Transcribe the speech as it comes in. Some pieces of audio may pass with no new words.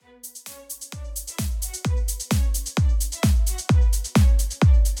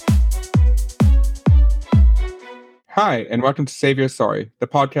Hi, and welcome to Save Your Story, the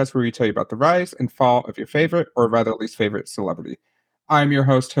podcast where we tell you about the rise and fall of your favorite, or rather least favorite, celebrity. I'm your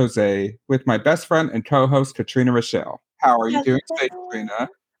host, Jose, with my best friend and co-host, Katrina Rochelle. How are you doing today, Katrina?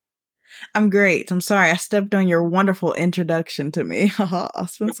 I'm great. I'm sorry I stepped on your wonderful introduction to me.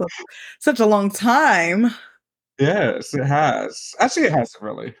 It's been such a long time. Yes, it has. Actually, it hasn't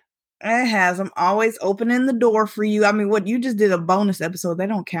really. It has. I'm always opening the door for you. I mean, what you just did a bonus episode. They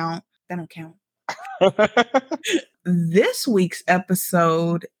don't count. They don't count. This week's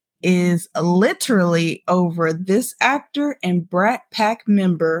episode is literally over this actor and Brat Pack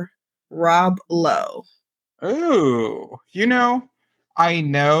member, Rob Lowe. Ooh, I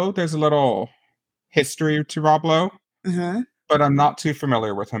know there's a little history to Rob Lowe, but I'm not too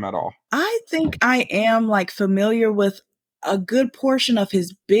familiar with him at all. I think I am familiar with a good portion of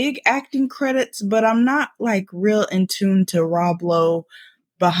his big acting credits, but I'm not real in tune to Rob Lowe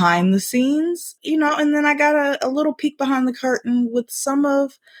behind the scenes, and then I got a little peek behind the curtain with some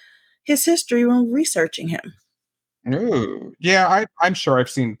of his history when researching him. Ooh, yeah, I'm sure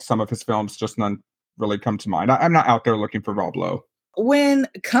I've seen some of his films, just none really come to mind. I'm not out there looking for Rob Lowe. When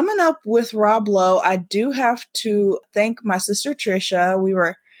coming up with Rob Lowe, I do have to thank my sister Trisha. We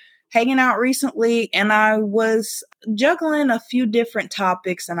were hanging out recently and I was juggling a few different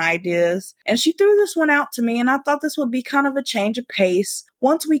topics and ideas. And she threw this one out to me and I thought this would be kind of a change of pace.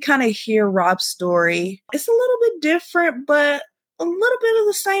 Once we kind of hear Rob's story, it's a little bit different, but a little bit of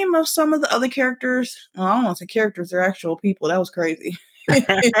the same of some of the other characters. Well, I don't want to say characters, they're actual people. That was crazy. Some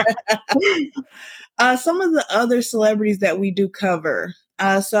of the other celebrities that we do cover.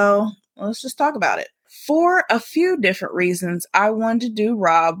 So let's just talk about it. For a few different reasons, I wanted to do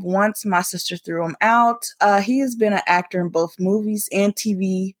Rob once my sister threw him out. He has been an actor in both movies and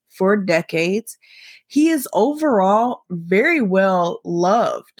TV for decades. He is overall very well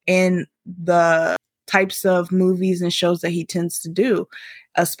loved in the types of movies and shows that he tends to do,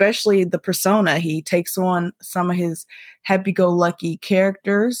 especially the persona he takes on, some of his happy-go-lucky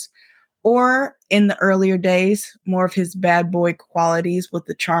characters, or in the earlier days, more of his bad boy qualities with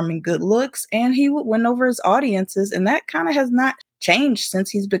the charming good looks, and he would win over his audiences, and that kind of has not changed since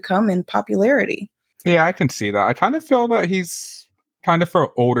he's become in popularity. Yeah, I can see that. I kind of feel that he's kind of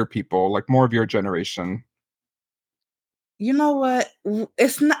for older people, like more of your generation. You know what?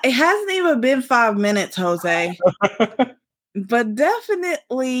 It hasn't even been 5 minutes, Jose. But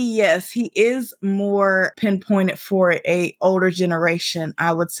definitely, yes, he is more pinpointed for a older generation.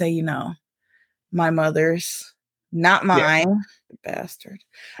 I would say, my mother's, not mine. Yeah. Bastard.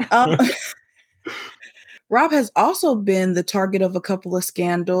 Rob has also been the target of a couple of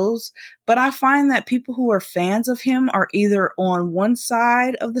scandals, but I find that people who are fans of him are either on one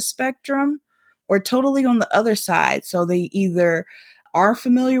side of the spectrum or totally on the other side. So they either are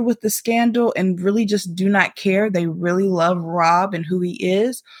familiar with the scandal and really just do not care. They really love Rob and who he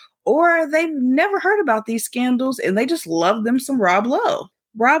is, or they've never heard about these scandals and they just love them some Rob Lowe.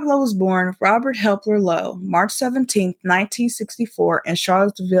 Rob Lowe was born Robert Helpler Lowe, March 17th, 1964, in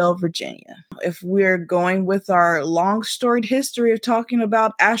Charlottesville, Virginia. If we're going with our long storied history of talking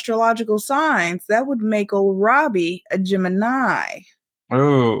about astrological signs, that would make old Robbie a Gemini.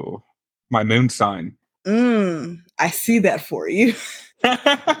 Oh, my moon sign. I see that for you.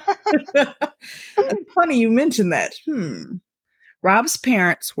 It's funny you mentioned that. Rob's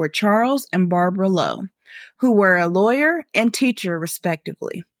parents were Charles and Barbara Lowe, who were a lawyer and teacher,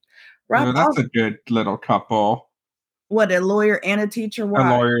 respectively. Rob, that's a good little couple. What, a lawyer and a teacher? Why?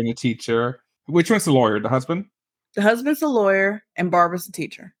 A lawyer and a teacher. Which one's the lawyer? The husband? The husband's a lawyer and Barbara's a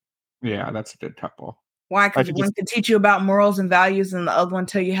teacher. Yeah, that's a good couple. Why? Because one can teach you about morals and values and the other one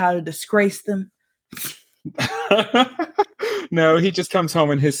tell you how to disgrace them. No, he just comes home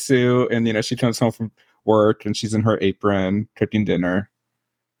in his suit and, she comes home from work and she's in her apron cooking dinner.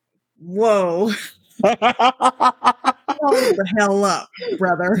 Whoa. Hold the hell up,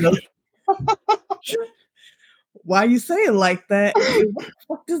 brother. Why you say it like that?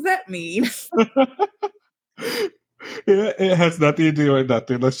 What does that mean? It has nothing to do with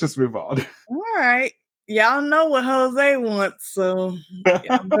nothing. Let's just move on. All right. Y'all know what Jose wants, so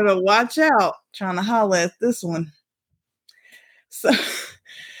y'all better watch out trying to holler at this one.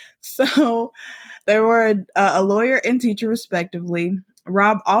 So they were a lawyer and teacher, respectively.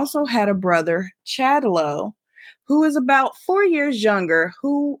 Rob also had a brother, Chad Lowe, who is about 4 years younger,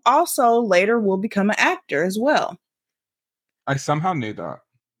 who also later will become an actor as well. I somehow knew that.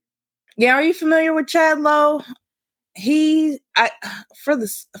 Yeah, are you familiar with Chad Lowe?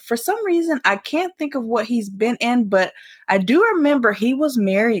 For some reason, I can't think of what he's been in, but I do remember he was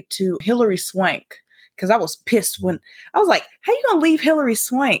married to Hilary Swank, because I was pissed when I was like, how you gonna leave Hilary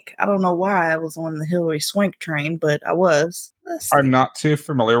Swank? I don't know why I was on the Hilary Swank train, but I was. Let's see. I'm not too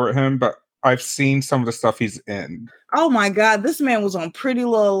familiar with him, but I've seen some of the stuff he's in. Oh my God, this man was on Pretty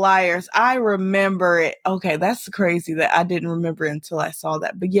Little Liars. I remember it. Okay, that's crazy that I didn't remember it until I saw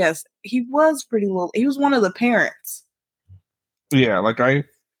that. But yes, he was he was one of the parents. Yeah, like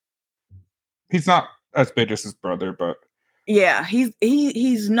he's not as big as his brother, but yeah,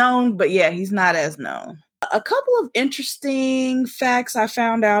 he's known, but yeah, he's not as known. A couple of interesting facts I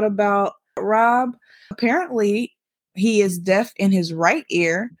found out about Rob. Apparently, he is deaf in his right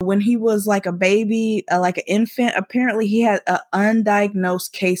ear. When he was like a baby, like an infant, apparently he had an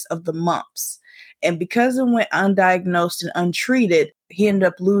undiagnosed case of the mumps. And because it went undiagnosed and untreated, he ended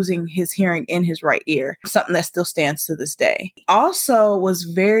up losing his hearing in his right ear, something that still stands to this day. He also was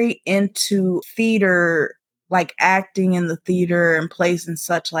very into theater, like acting in the theater and plays and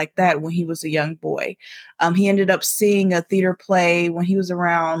such like that when he was a young boy. He ended up seeing a theater play when he was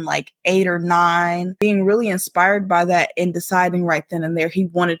around like 8 or 9, being really inspired by that and deciding right then and there he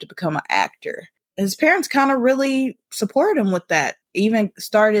wanted to become an actor. His parents kind of really supported him with that, even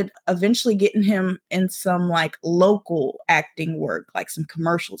started eventually getting him in some like local acting work, like some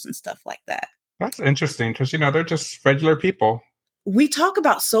commercials and stuff like that. That's interesting because, they're just regular people. We talk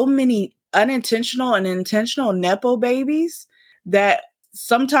about so many unintentional and intentional Nepo babies that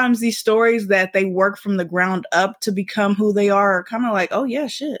sometimes these stories that they work from the ground up to become who they are kind of like, oh yeah,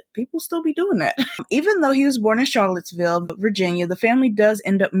 shit, people still be doing that. Even though he was born in Charlottesville, Virginia, the family does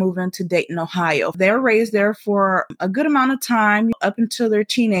end up moving to Dayton, Ohio. They were raised there for a good amount of time up until their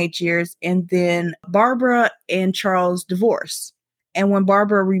teenage years. And then Barbara and Charles divorce. And when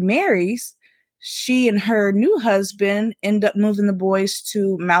Barbara remarries, she and her new husband end up moving the boys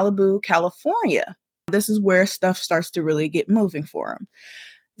to Malibu, California. This is where stuff starts to really get moving for them.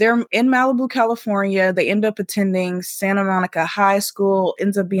 They're in Malibu, California. They end up attending Santa Monica High School,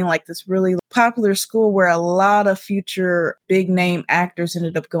 ends up being like this really popular school where a lot of future big name actors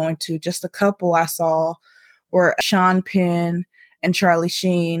ended up going to. Just a couple I saw were Sean Penn and Charlie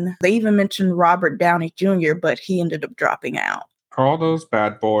Sheen. They even mentioned Robert Downey Jr., but he ended up dropping out. All those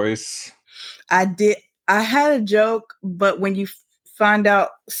bad boys. I had a joke, but when you find out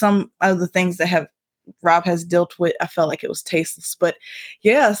some of the things that Rob has dealt with, I felt like it was tasteless. But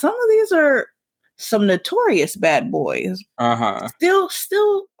yeah, some of these are some notorious bad boys.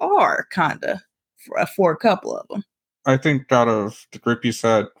 Still are kind of for a couple of them. I think out of the group you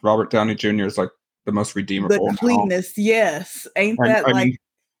said, Robert Downey Jr. is like the most redeemable. The cleanest, yes. Ain't that I mean,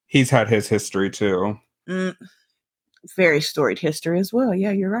 he's had his history too. Very storied history as well.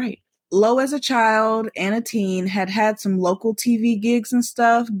 Yeah, you're right. Lowe as a child and a teen had some local TV gigs and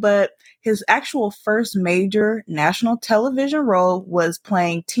stuff, but his actual first major national television role was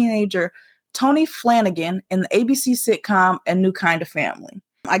playing teenager Tony Flanagan in the ABC sitcom A New Kind of Family.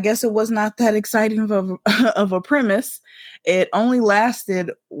 I guess it was not that exciting of a premise. It only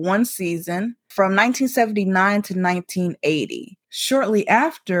lasted one season from 1979 to 1980. Shortly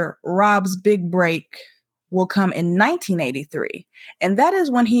after, Rob's big break will come in 1983. And that is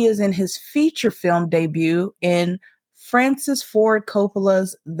when he is in his feature film debut in Francis Ford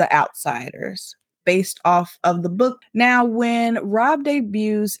Coppola's The Outsiders, based off of the book. Now, when Rob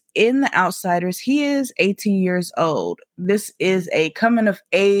debuts in The Outsiders, he is 18 years old. This is a coming of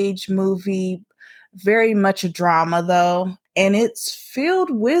age movie, very much a drama though, and it's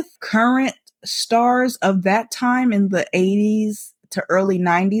filled with current stars of that time in the 80s to early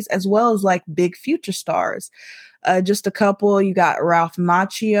 90s, as well as like big future stars. Just a couple, you got Ralph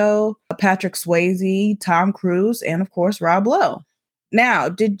Macchio, Patrick Swayze, Tom Cruise, and of course, Rob Lowe. Now,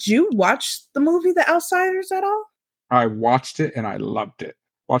 did you watch the movie The Outsiders at all? I watched it and I loved it.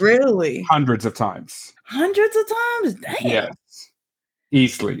 Really? It hundreds of times. Hundreds of times? Damn. Yes.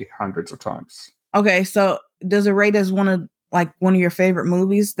 Easily hundreds of times. Okay, so does it rate as one of your favorite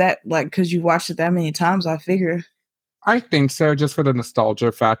movies that because you watched it that many times, I figure? I think so, just for the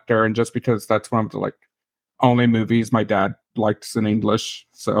nostalgia factor and just because that's one of the only movies my dad likes in English.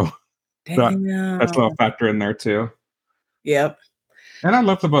 So that's a factor in there too. Yep. And I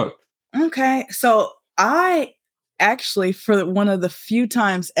love the book. Okay. So I actually, for one of the few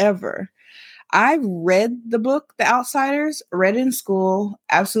times ever, I read the book, The Outsiders, read it in school,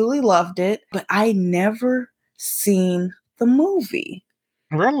 absolutely loved it, but I never seen the movie.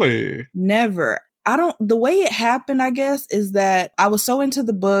 Really? Never. The way it happened, I guess, is that I was so into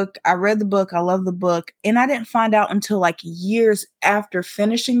the book. I read the book. I love the book. And I didn't find out until years after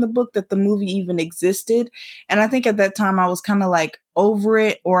finishing the book that the movie even existed. And I think at that time I was kind of over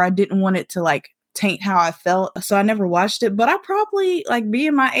it, or I didn't want it to taint how I felt. So I never watched it, but I probably like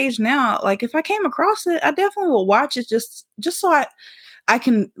being my age now, like if I came across it, I definitely will watch it just so I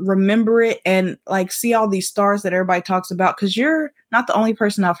can remember it and like see all these stars that everybody talks about. Cause you're not the only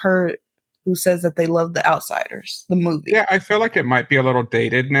person I've heard who says that they love The Outsiders, the movie. Yeah, I feel like it might be a little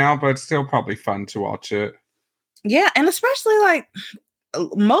dated now, but it's still probably fun to watch it. Yeah, and especially like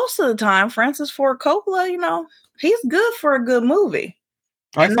most of the time, Francis Ford Coppola, you know, he's good for a good movie.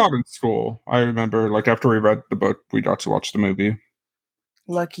 I saw it in school. I remember, like, after we read the book, we got to watch the movie.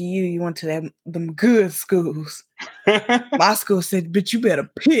 Lucky you went to them good schools. My school said, "But you better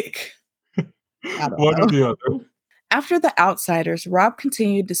pick." I don't One know. or the other. After The Outsiders, Rob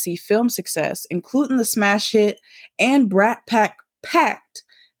continued to see film success, including the smash hit and Brat Pack packed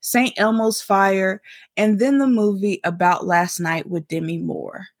St. Elmo's Fire, and then the movie About Last Night with Demi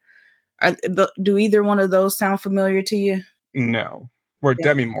Moore. Do either one of those sound familiar to you? No. Where Yeah.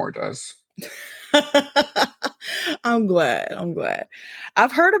 Demi Moore does. I'm glad.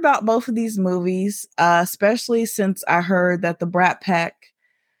 I've heard about both of these movies, especially since I heard that the Brat Pack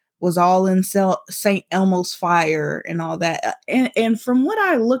was all in St. Elmo's Fire and all that. And from what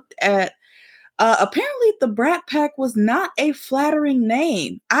I looked at, apparently the Brat Pack was not a flattering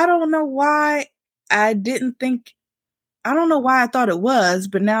name. I don't know why I didn't think, I don't know why I thought it was,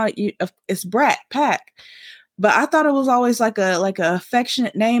 but now it's Brat Pack. But I thought it was always like a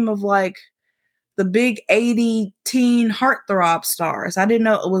affectionate name of like the big 80 teen heartthrob stars. I didn't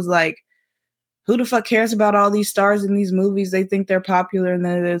know it was like, who the fuck cares about all these stars in these movies? They think they're popular and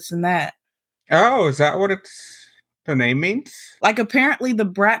then this and that. Oh, is that what the name means? Like apparently the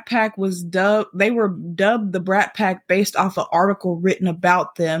Brat Pack they were dubbed the Brat Pack based off an article written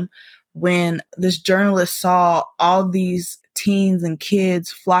about them when this journalist saw all these teens and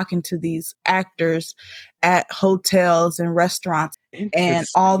kids flocking to these actors at hotels and restaurants. And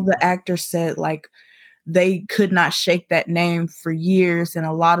all the actors said like they could not shake that name for years. And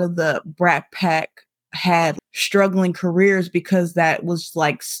a lot of the Brat Pack had struggling careers because that was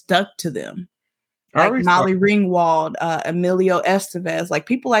like stuck to them. Like Molly Ringwald, Emilio Estevez, like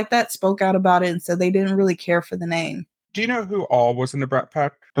people like that spoke out about it and said they didn't really care for the name. Do you know who all was in the Brat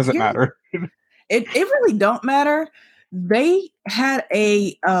Pack? Does it matter? It really don't matter. They had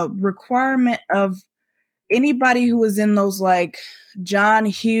a requirement of anybody who was in those like John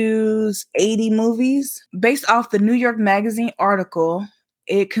Hughes 80 movies. Based off the New York Magazine article,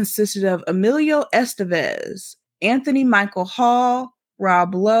 it consisted of Emilio Estevez, Anthony Michael Hall,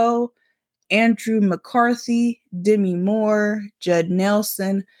 Rob Lowe, Andrew McCarthy, Demi Moore, Judd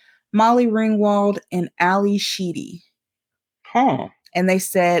Nelson, Molly Ringwald, and Ali Sheedy. Huh. And they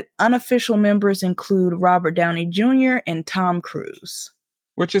said unofficial members include Robert Downey Jr. and Tom Cruise.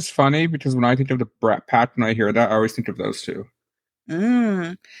 Which is funny because when I think of the Brat Pack, when I hear that, I always think of those two.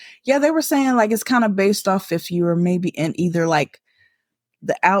 Yeah, they were saying like it's kind of based off if you were maybe in either like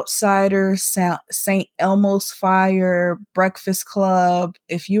The Outsiders, St. Elmo's Fire, Breakfast Club.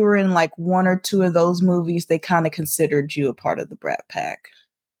 If you were in like one or two of those movies, they kind of considered you a part of the Brat Pack.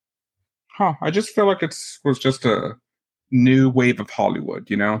 Huh. I just feel like it was just a new wave of Hollywood,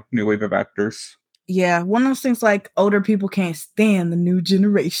 you know? New wave of actors. Yeah, one of those things like older people can't stand the new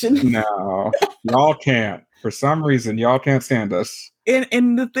generation. No, y'all can't. For some reason, y'all can't stand us.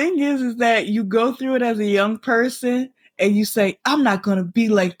 And the thing is that you go through it as a young person and you say, I'm not going to be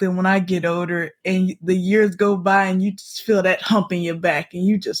like them when I get older. And the years go by and you just feel that hump in your back and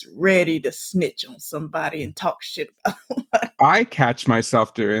you just ready to snitch on somebody and talk shit about them. I catch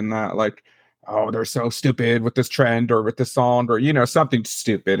myself doing that. Like, oh, they're so stupid with this trend or with this song or, you know, something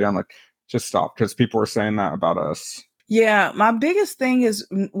stupid. And I'm like, just stop because people were saying that about us. Yeah, my biggest thing is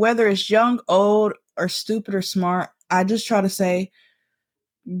whether it's young, old, or stupid or smart, I just try to say,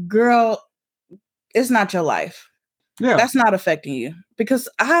 girl, it's not your life. Yeah. That's not affecting you because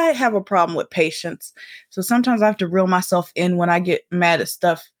I have a problem with patience. So sometimes I have to reel myself in when I get mad at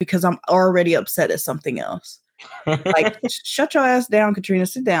stuff because I'm already upset at something else. Like, shut your ass down, Katrina.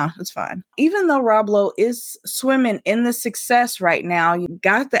 Sit down. It's fine. Even though Rob Lowe is swimming in the success right now, you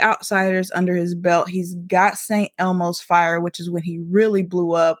got The Outsiders under his belt. He's got St. Elmo's Fire, which is when he really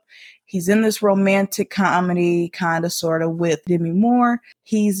blew up. He's in this romantic comedy, kind of, sort of, with Demi Moore.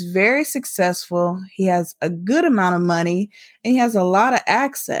 He's very successful. He has a good amount of money, and he has a lot of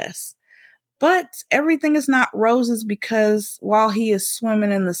access. But everything is not roses because while he is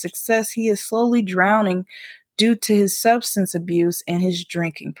swimming in the success, he is slowly drowning due to his substance abuse and his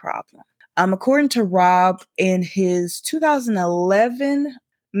drinking problem. According to Rob, in his 2011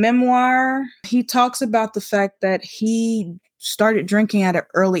 memoir, he talks about the fact that he started drinking at an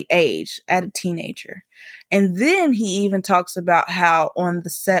early age, at a teenager. And then he even talks about how on the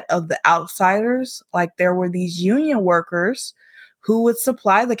set of The Outsiders, like there were these union workers who would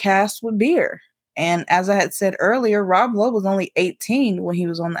supply the cast with beer. And as I had said earlier, Rob Lowe was only 18 when he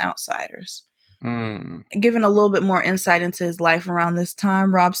was on The Outsiders. Given a little bit more insight into his life around this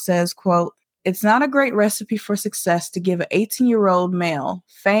time, Rob says, quote, "It's not a great recipe for success to give an 18-year-old male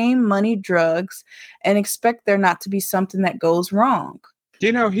fame, money, drugs, and expect there not to be something that goes wrong."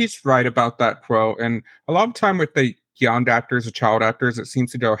 You know, he's right about that quote. And a lot of time with the young actors or child actors, it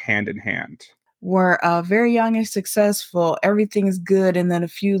seems to go hand in hand. We're very young and successful, everything is good, and then a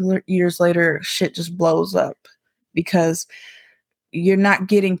few years later, shit just blows up because you're not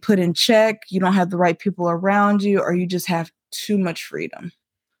getting put in check, you don't have the right people around you, or you just have too much freedom.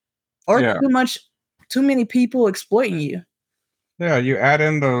 Or too many people exploiting you. Yeah, you add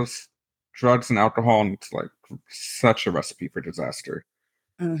in those drugs and alcohol, and it's like such a recipe for disaster.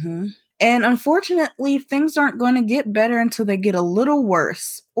 Mm-hmm. And unfortunately, things aren't going to get better until they get a little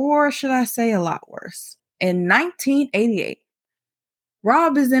worse, or should I say a lot worse. In 1988,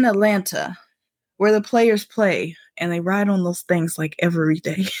 Rob is in Atlanta, where the players play, and they ride on those things like every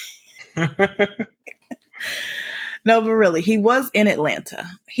day. No, but really, he was in Atlanta.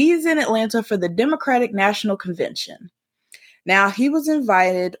 He's in Atlanta for the Democratic National Convention. Now, he was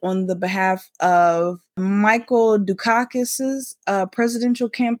invited on the behalf of Michael Dukakis's presidential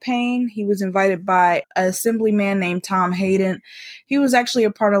campaign. He was invited by an assemblyman named Tom Hayden. He was actually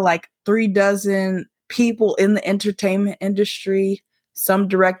a part of like 36 people in the entertainment industry, some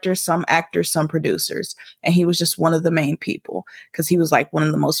directors, some actors, some producers. And he was just one of the main people because he was like one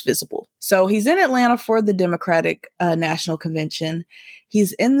of the most visible. So he's in Atlanta for the Democratic National Convention.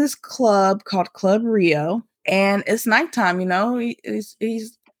 He's in this club called Club Rio. And it's nighttime, you know, he's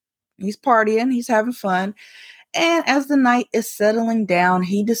partying, he's having fun. And as the night is settling down,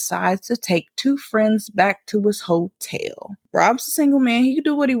 he decides to take two friends back to his hotel. Rob's a single man, he can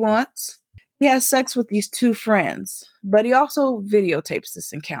do what he wants. He has sex with these two friends, but he also videotapes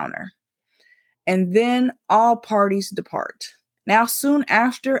this encounter. And then all parties depart. Now, soon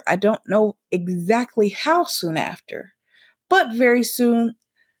after, I don't know exactly how soon after, but very soon,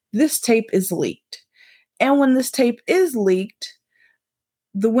 this tape is leaked. And when this tape is leaked,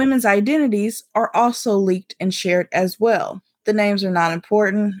 the women's identities are also leaked and shared as well. The names are not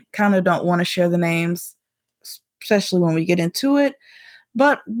important. Kind of don't want to share the names, especially when we get into it.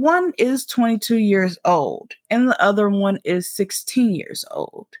 But one is 22 years old and the other one is 16 years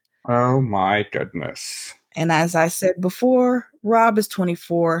old. Oh my goodness. And as I said before, Rob is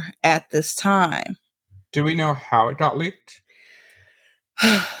 24 at this time. Do we know how it got leaked?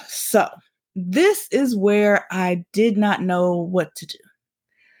 So, this is where I did not know what to do.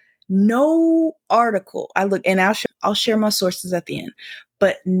 No article. I'll share my sources at the end.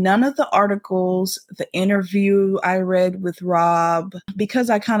 But none of the articles, the interview I read with Rob, because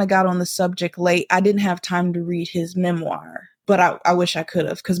I kind of got on the subject late, I didn't have time to read his memoir. But I wish I could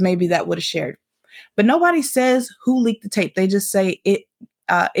have, because maybe that would have shared. But nobody says who leaked the tape. They just say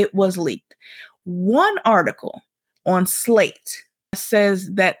it was leaked. One article on Slate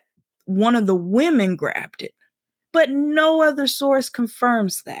says that one of the women grabbed it, but no other source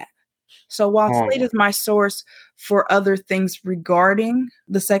confirms that. So while Slate is my source for other things regarding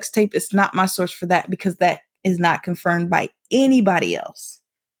the sex tape, it's not my source for that because that is not confirmed by anybody else.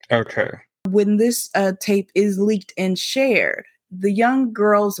 Okay. When this tape is leaked and shared, the young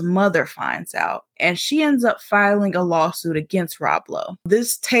girl's mother finds out and she ends up filing a lawsuit against Rob Lowe.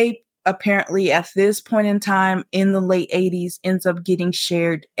 This tape apparently at this point in time in the late 80s ends up getting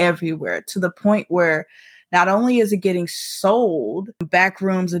shared everywhere to the point where not only is it getting sold, back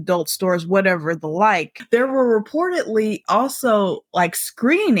rooms, adult stores, whatever the like, there were reportedly also like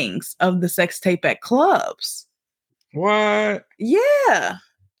screenings of the sex tape at clubs. What? Yeah.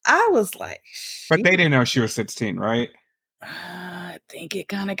 I was like, but they didn't know she was 16, right? I think it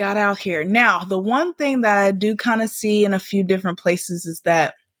kind of got out here. Now, the one thing that I do kind of see in a few different places is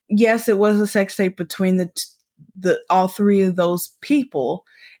that, yes, it was a sex tape between the all three of those people,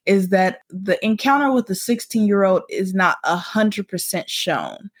 is that the encounter with the 16-year-old is not 100%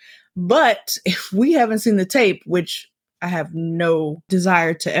 shown. But if we haven't seen the tape, which I have no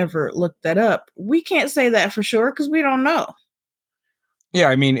desire to ever look that up, we can't say that for sure because we don't know. Yeah,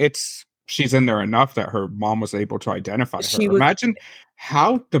 I mean, she's in there enough that her mom was able to identify her. Imagine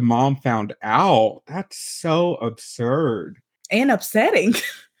how the mom found out. That's so absurd. And upsetting.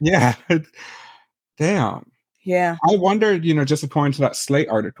 Yeah. Damn. Yeah. I wonder, just according to that Slate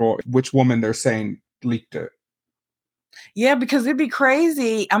article, which woman they're saying leaked it. Yeah, because it'd be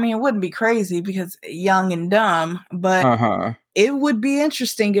crazy. I mean, it wouldn't be crazy because young and dumb, but Uh-huh. it would be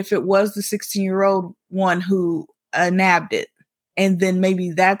interesting if it was the 16-year-old one who nabbed it. And then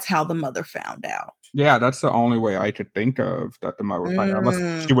maybe that's how the mother found out. Yeah, that's the only way I could think of that the mother would find out.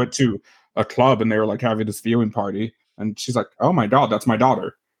 Unless she Mm. went to a club and they were like having this viewing party and she's like, "Oh my god, that's my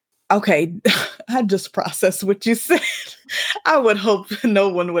daughter." Okay, I just processed what you said. I would hope no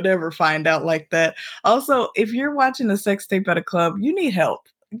one would ever find out like that. Also, if you're watching a sex tape at a club, you need help.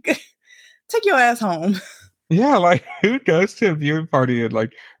 Take your ass home. Yeah, like who goes to a viewing party and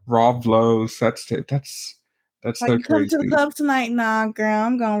like Rob Lowe's sex tape? That's Like, so you come to the crazy. club tonight? Nah, girl,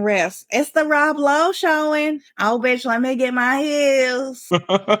 I'm gonna rest. It's the Rob Lowe showing. Oh, bitch, let me get my heels.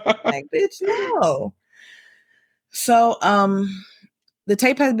 Like, bitch, no. So, the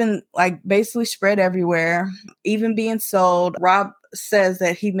tape has been like basically spread everywhere, even being sold. Rob says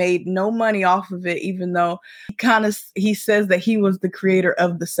that he made no money off of it, even though he says that he was the creator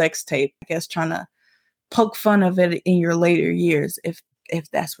of the sex tape. I guess trying to poke fun of it in your later years, if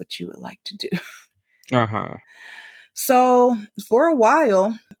that's what you would like to do. Uh-huh. So for a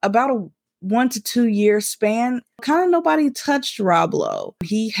while, about a 1 to 2 year span, kind of nobody touched Rob Lowe.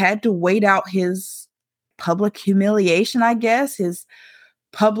 He had to wait out his public humiliation, I guess, his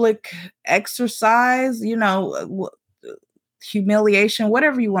public exercise, humiliation,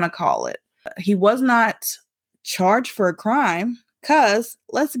 whatever you want to call it. He was not charged for a crime because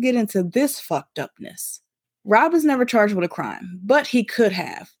let's get into this fucked upness. Rob is never charged with a crime, but he could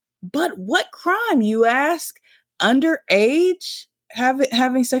have. But what crime, you ask? Underage?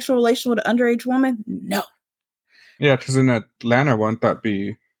 Having sexual relation with an underage woman? No. Yeah, because in Atlanta, wouldn't that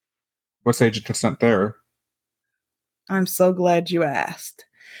be what's age of consent there? I'm so glad you asked.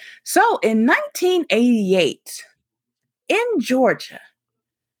 So in 1988, in Georgia,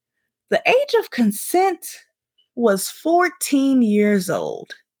 the age of consent was 14 years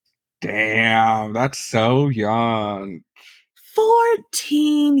old. Damn, that's so young.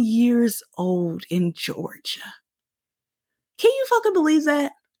 14 years old in Georgia. Can you fucking believe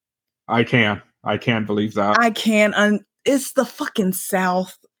that? I can. I can't believe that. I can. It's the fucking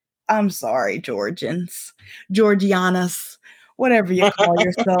South. I'm sorry, Georgians, Georgianas, whatever you call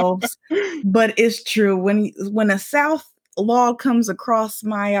yourselves. But it's true. When a South law comes across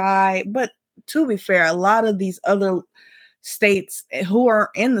my eye, but to be fair, a lot of these other states who are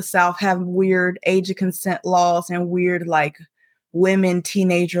in the South have weird age of consent laws and weird like women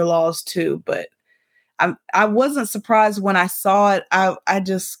teenager laws too. But I wasn't surprised when I saw it. I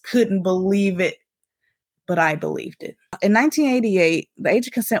just couldn't believe it, but I believed it. In 1988, the age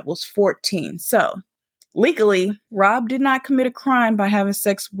of consent was 14. So legally, Rob did not commit a crime by having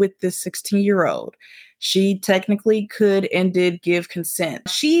sex with this 16-year-old. She technically could and did give consent.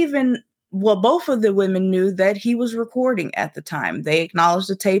 Both of the women knew that he was recording at the time. They acknowledged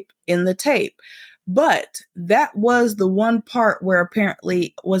the tape in the tape. But that was the one part where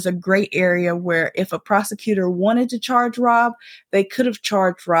apparently was a gray area where if a prosecutor wanted to charge Rob, they could have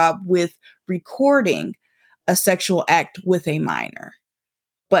charged Rob with recording a sexual act with a minor.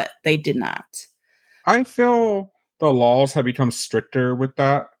 But they did not. I feel the laws have become stricter with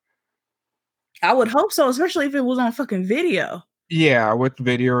that. I would hope so, especially if it was on fucking video. Yeah, with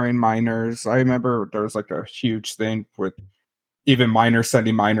videoing minors. I remember there was like a huge thing with even minors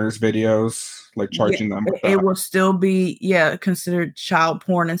sending minors videos, like Yeah, charging them with it that. will still be, considered child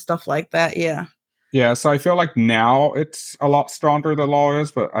porn and stuff like that. Yeah. Yeah, so I feel like now it's a lot stronger the law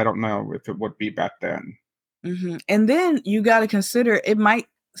is, but I don't know if it would be back then. Mm-hmm. And then you got to consider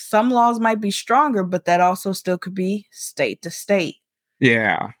some laws might be stronger, but that also still could be state to state.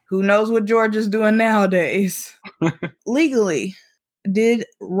 Yeah. Who knows what Georgia's doing nowadays? Legally, did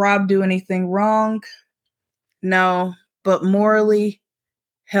Rob do anything wrong? No, but morally,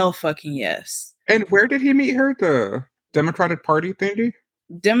 hell fucking yes. And where did he meet her? The Democratic Party thingy?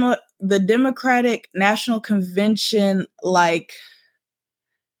 The Democratic National Convention, like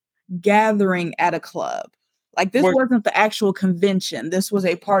gathering at a club. Like this What? wasn't the actual convention. This was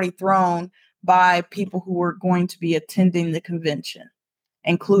a party thrown by people who were going to be attending the convention,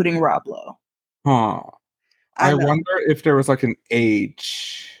 including Rob Lowe. Huh. I I know. wonder if there was like an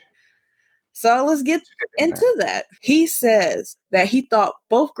age. So let's get into that. He says that he thought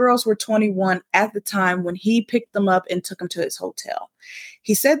both girls were 21 at the time when he picked them up and took them to his hotel.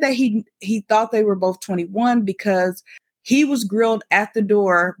 He said that he thought they were both 21 because he was grilled at the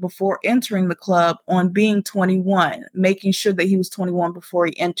door before entering the club on being 21, making sure that he was 21 before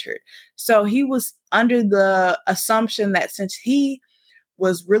he entered. So he was under the assumption that since he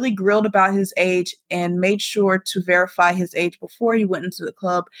was really grilled about his age and made sure to verify his age before he went into the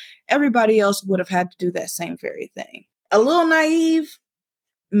club, everybody else would have had to do that same very thing. A little naive,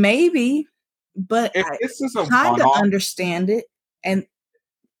 maybe, but If I this is a kind of one-off, understand it. And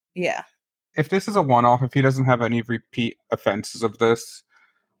yeah, if this is a one-off, if he doesn't have any repeat offenses of this,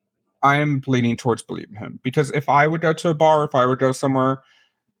 I am leaning towards believing him. Because if I would go to a bar, if I would go somewhere,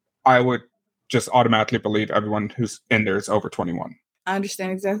 I would just automatically believe everyone who's in there is over 21. I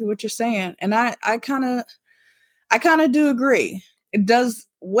understand exactly what you're saying. And I kind of do agree. It does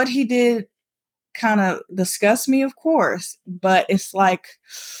what he did kind of disgust me, of course, but it's like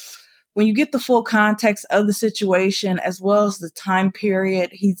when you get the full context of the situation as well as the time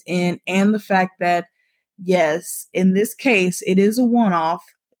period he's in and the fact that yes, in this case it is a one-off.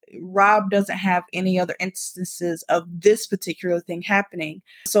 Rob doesn't have any other instances of this particular thing happening.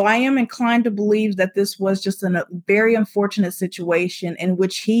 So I am inclined to believe that this was just a very unfortunate situation in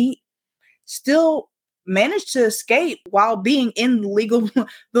which he still managed to escape while being in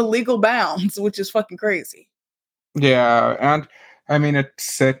the legal bounds, which is fucking crazy. Yeah, and I mean, it's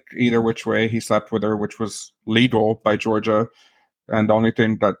sick either which way. He slept with her, which was legal by Georgia. And the only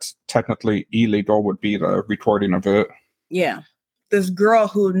thing that's technically illegal would be the recording of it. Yeah. This girl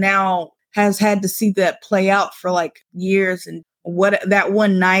who now has had to see that play out for like years, and what that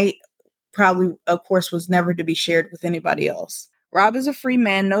one night probably, of course, was never to be shared with anybody else. Rob is a free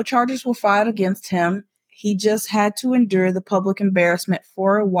man. No charges were filed against him. He just had to endure the public embarrassment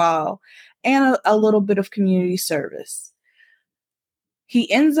for a while and a little bit of community service. He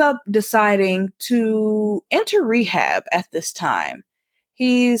ends up deciding to enter rehab at this time.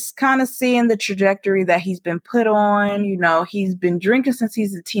 He's kind of seeing the trajectory that he's been put on. You know, he's been drinking since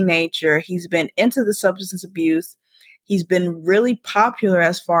he's a teenager. He's been into the substance abuse. He's been really popular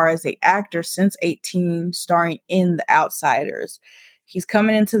as far as an actor since 18, starring in The Outsiders. He's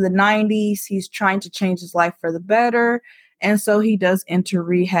coming into the 90s. He's trying to change his life for the better. And so he does enter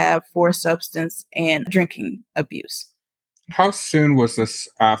rehab for substance and drinking abuse. How soon was this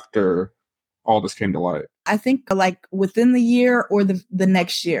after all this came to light? I think like within the year or the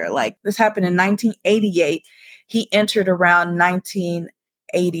next year. Like this happened in 1988. He entered around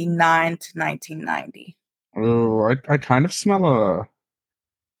 1989 to 1990. Oh, I kind of smell a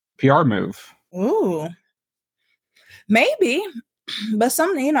PR move. Ooh, maybe. But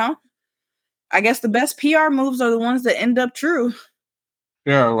some, I guess the best PR moves are the ones that end up true.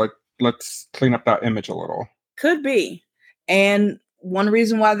 Yeah, like let's clean up that image a little. Could be. And one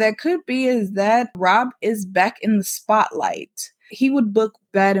reason why that could be is that Rob is back in the spotlight. He would book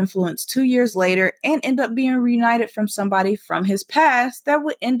Bad Influence 2 years later and end up being reunited from somebody from his past that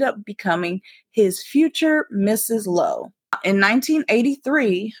would end up becoming his future Mrs. Lowe. In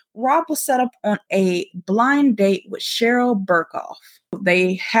 1983, Rob was set up on a blind date with Cheryl Burkhoff.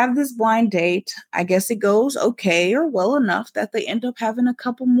 They have this blind date. I guess it goes okay or well enough that they end up having a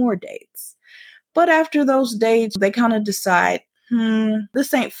couple more dates. But after those dates, they kind of decide,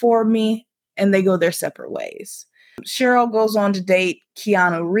 this ain't for me, and they go their separate ways. Cheryl goes on to date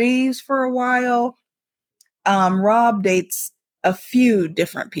Keanu Reeves for a while. Rob dates a few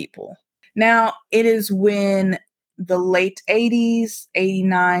different people. Now, it is when the late 80s,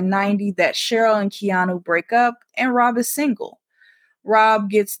 89, 90, that Cheryl and Keanu break up, and Rob is single. Rob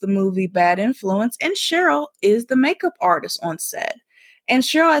gets the movie Bad Influence, and Cheryl is the makeup artist on set. And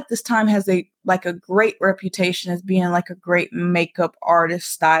Cheryl at this time has a great reputation as being like a great makeup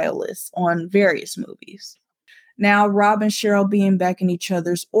artist stylist on various movies. Now, Rob and Cheryl being back in each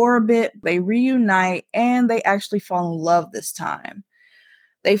other's orbit, they reunite and they actually fall in love this time.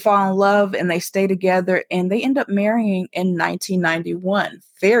 They fall in love and they stay together and they end up marrying in 1991,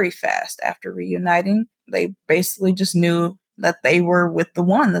 very fast after reuniting. They basically just knew that they were with the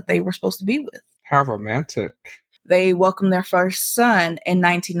one that they were supposed to be with. How romantic. They welcomed their first son in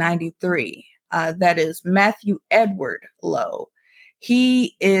 1993. That is Matthew Edward Lowe.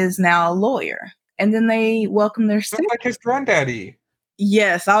 He is now a lawyer. And then they welcome their son. Like his granddaddy.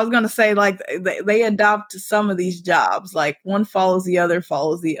 Yes, I was going to say, like, they adopt some of these jobs. Like, one follows the other,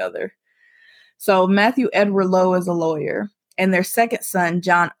 follows the other. So Matthew Edward Lowe is a lawyer. And their second son,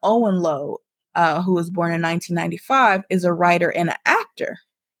 John Owen Lowe, who was born in 1995, is a writer and an actor,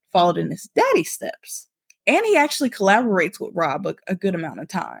 followed in his daddy's steps. And he actually collaborates with Rob a good amount of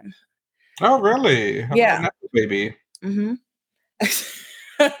time. Oh, really? Yeah. Baby. Mm-hmm.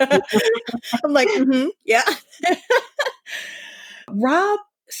 I'm like, yeah. Rob's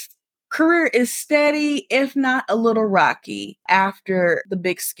career is steady, if not a little rocky, after the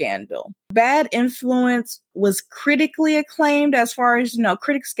big scandal. Bad Influence was critically acclaimed as far as,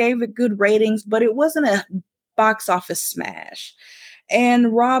 critics gave it good ratings, but it wasn't a box office smash.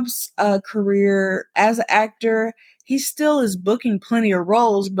 And Rob's career as an actor, he still is booking plenty of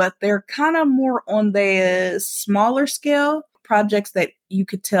roles, but they're kind of more on the smaller scale projects that you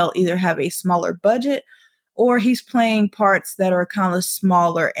could tell either have a smaller budget or he's playing parts that are kind of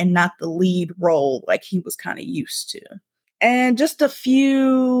smaller and not the lead role like he was kind of used to. And just a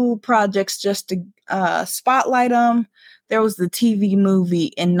few projects just to spotlight him. There was the TV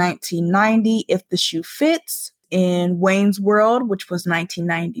movie in 1990, If the Shoe Fits, in Wayne's World, which was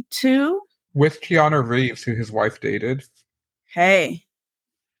 1992. With Keanu Reeves, who his wife dated. Hey,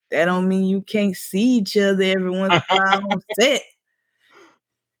 that don't mean you can't see each other every once in a while on set.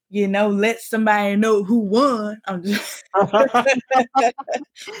 You know, let somebody know who won. I'm just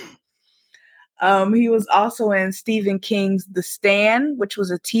he was also in Stephen King's The Stand, which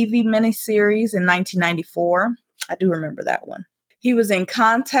was a TV miniseries in 1994. I do remember that one. He was in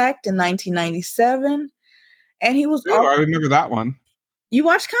Contact in 1997. And he was... I remember that one. You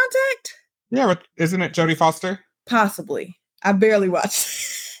watched Contact? Yeah, but isn't it Jodie Foster? Possibly. I barely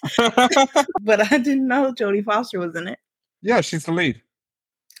watched it. But I didn't know Jodie Foster was in it. Yeah, she's the lead.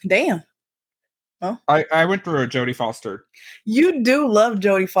 Damn. Well, I went through a Jodie Foster. You do love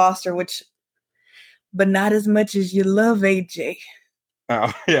Jodie Foster, but not as much as you love AJ.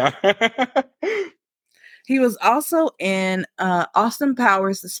 Oh, yeah. He was also in Austin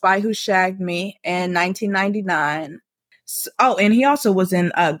Powers, The Spy Who Shagged Me in 1999. And he also was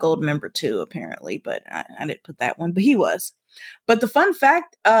in Goldmember 2, apparently, but I didn't put that one, but he was. But the fun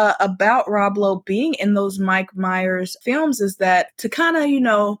fact about Rob Lowe being in those Mike Myers films is that to kind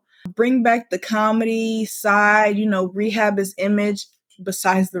of, bring back the comedy side, rehab his image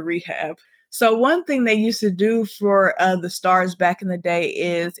besides the rehab. So one thing they used to do for the stars back in the day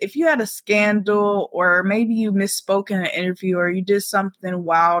is if you had a scandal or maybe you misspoke in an interview or you did something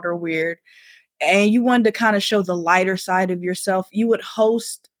wild or weird and you wanted to kind of show the lighter side of yourself, you would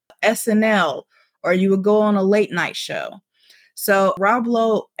host SNL or you would go on a late night show. So Rob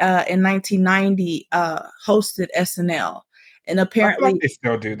Lowe in 1990 hosted SNL. And apparently... I feel like they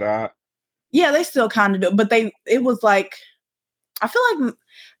still do that. Yeah, they still kind of do. But it was like... I feel like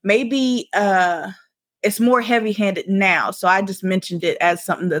maybe it's more heavy-handed now. So I just mentioned it as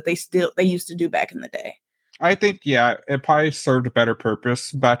something that they used to do back in the day. I think, yeah, it probably served a better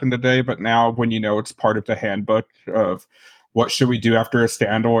purpose back in the day. But now when it's part of the handbook of what should we do after a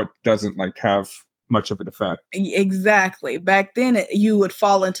scandal, it doesn't have much of an effect. Exactly. Back then, you would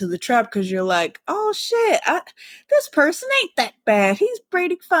fall into the trap because you're like, oh, shit, this person ain't that bad. He's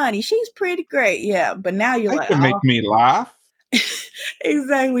pretty funny. She's pretty great. Yeah. But now you're like, can make me laugh.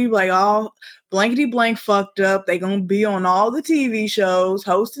 Exactly. Like, all blankety blank fucked up. They gonna be on all the TV shows,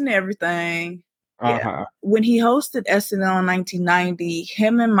 hosting everything. Yeah. When he hosted SNL in 1990,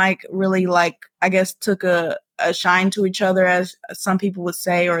 him and Mike really I guess took a shine to each other, as some people would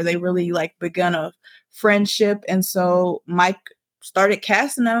say, or they really begun a friendship. And so Mike started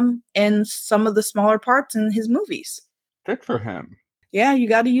casting him in some of the smaller parts in his movies. Good for him. Yeah, you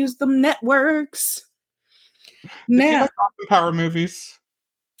got to use them networks. Now, do you like Austin Power movies?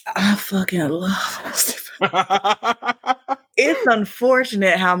 I fucking love Austin Power. It's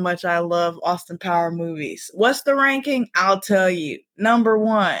unfortunate how much I love Austin Power movies. What's the ranking? I'll tell you. Number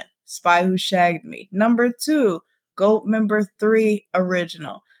 1, Spy Who Shagged Me. Number 2, Goldmember 3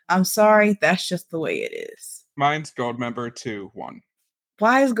 original. I'm sorry, that's just the way it is. Mine's Goldmember 2, 1.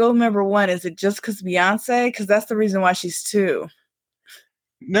 Why is Goldmember 1? Is it just because Beyonce? Because that's the reason why she's 2.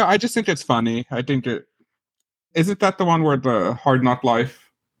 No, I just think it's funny. I think isn't that the one where the Hard Knock Life?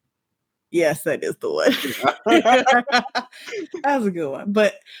 Yes, that is the one. That's a good one.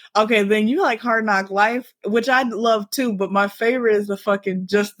 But okay, then you like Hard Knock Life, which I love too, but my favorite is the fucking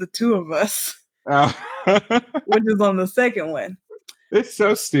Just the Two of Us. Which is on the second one. It's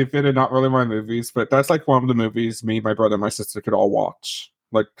so stupid and not really my movies, but that's one of the movies me, my brother, and my sister could all watch.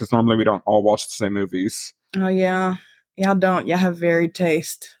 Because normally we don't all watch the same movies. Oh, yeah. Y'all don't. Y'all have varied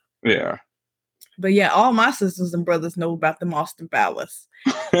taste. Yeah. But yeah, all my sisters and brothers know about them Austin Powers.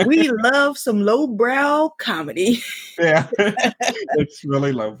 We love some lowbrow comedy. Yeah. It's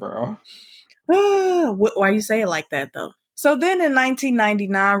really lowbrow. Why you say it like that, though? So then in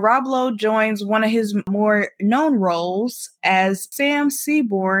 1999, Rob Lowe joins one of his more known roles as Sam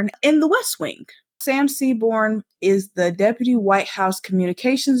Seaborn in The West Wing. Sam Seaborn is the Deputy White House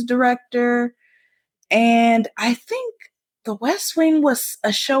Communications Director. And I think The West Wing was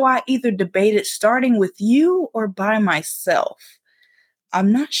a show I either debated starting with you or by myself.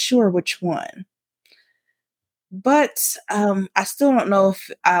 I'm not sure which one. But I still don't know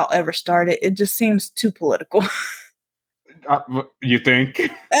if I'll ever start it. It just seems too political. You think?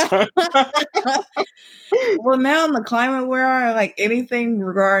 Well, now in the climate we're in, anything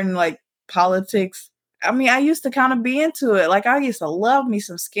regarding politics, I mean, I used to kind of be into it. Like, I used to love me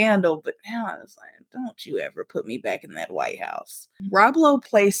some Scandal, but now I was like, don't you ever put me back in that White House. Rob Lowe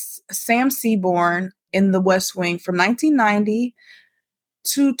plays Sam Seaborn in The West Wing from 1990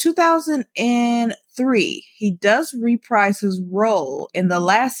 to 2003. He does reprise his role in the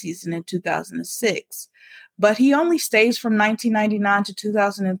last season in 2006, but he only stays from 1999 to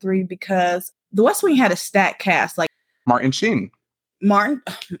 2003 because The West Wing had a stacked cast, like Martin Sheen. Martin,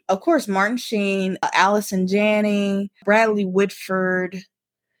 of course, Martin Sheen, Allison Janney, Bradley Whitford,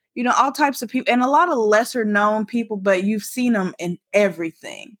 all types of people, and a lot of lesser known people, but you've seen them in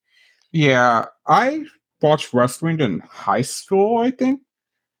everything. Yeah, I watched West Wing in high school, I think.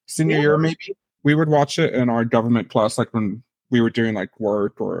 Senior year, maybe. We would watch it in our government class, like when we were doing like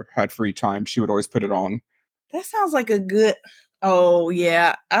work or had free time. She would always put it on. That sounds like a good. Oh,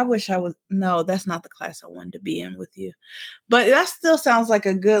 yeah. I wish I was. No, that's not the class I wanted to be in with you. But that still sounds like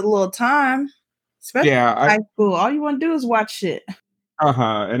a good little time. Especially in high school. All you want to do is watch shit.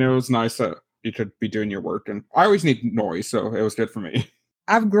 And it was nice that you could be doing your work. And I always need noise, so it was good for me.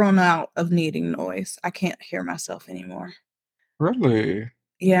 I've grown out of needing noise. I can't hear myself anymore. Really?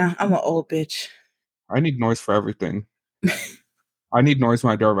 Yeah, I'm an old bitch. I need noise for everything. I need noise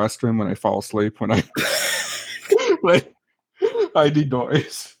when I do a restroom, when I fall asleep, when I I need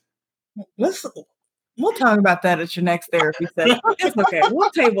noise. We'll talk about that at your next therapy session. It's okay. We'll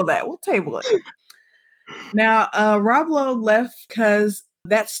table that. We'll table it. Now, Rob Lowe left because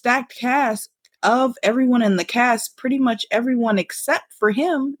that stacked cast of everyone in the cast, pretty much everyone except for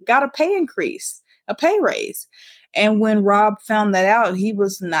him, got a pay increase, a pay raise. And when Rob found that out, he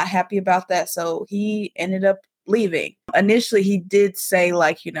was not happy about that. So he ended up leaving. Initially, he did say,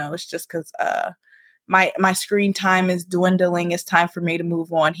 like, it's just because my screen time is dwindling. It's time for me to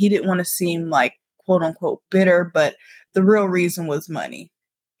move on. He didn't want to seem like, quote unquote, bitter, but the real reason was money.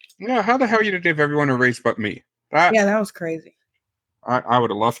 Yeah, how the hell you give everyone a raise but me? That was crazy. I would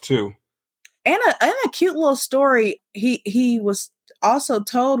have loved to. And a cute little story he was also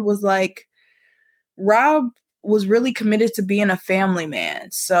told was like, Rob was really committed to being a family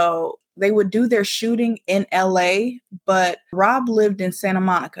man. So they would do their shooting in LA, but Rob lived in Santa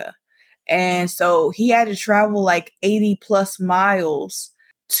Monica. And so he had to travel like 80 plus miles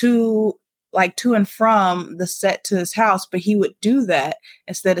to and from the set to his house. But he would do that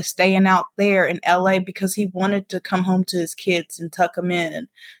instead of staying out there in LA because he wanted to come home to his kids and tuck them in and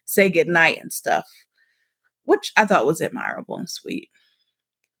say goodnight and stuff, which I thought was admirable and sweet.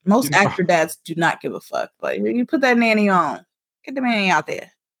 Most actor dads do not give a fuck, but you put that nanny on. Get the nanny out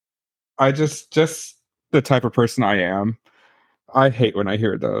there. I just the type of person I am. I hate when I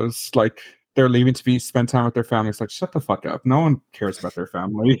hear those. Like, they're leaving to spend time with their family. It's like, shut the fuck up. No one cares about their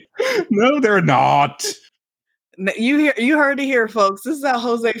family. No, they're not. You heard it here, folks. This is how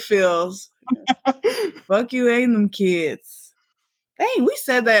Jose feels. Fuck you and them kids. Dang, we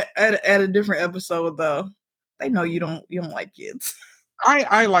said that at a different episode though. They know you don't like kids.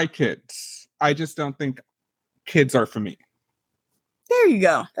 I like kids. I just don't think kids are for me. There you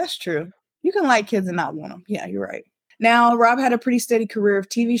go. That's true. You can like kids and not want them. Yeah, you're right. Now, Rob had a pretty steady career of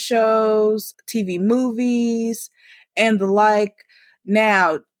TV shows, TV movies, and the like.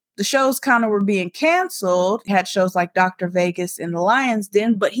 Now, the shows kind of were being canceled. Had shows like Dr. Vegas and The Lion's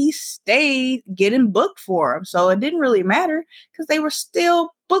Den, but he stayed getting booked for them. So it didn't really matter because they were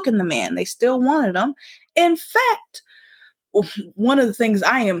still booking the man. They still wanted him. In fact, one of the things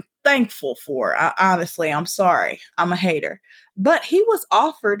I am thankful for, honestly, I'm sorry, I'm a hater, but he was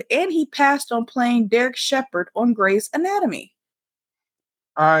offered and he passed on playing Derek Shepherd on Grey's Anatomy.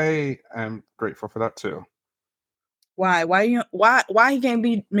 I am grateful for that too. Why he can't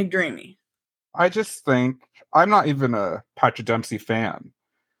be McDreamy? I just think, I'm not even a Patrick Dempsey fan,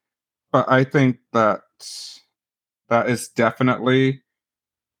 but I think that is definitely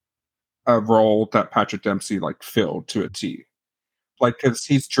a role that Patrick Dempsey like filled to a T. Like, because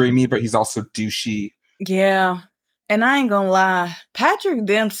he's dreamy, but he's also douchey. Yeah. And I ain't gonna lie, Patrick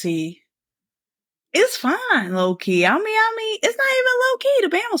Dempsey is fine, low key. I mean, it's not even low key. The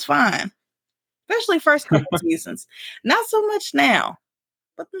band was fine. Especially first couple seasons. Not so much now.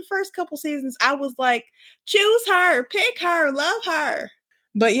 But the first couple seasons, I was like, choose her, pick her, love her.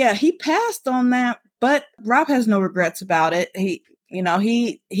 But yeah, he passed on that. But Rob has no regrets about it. He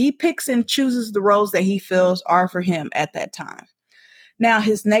picks and chooses the roles that he feels are for him at that time. Now,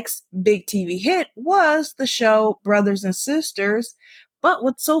 his next big TV hit was the show Brothers and Sisters. But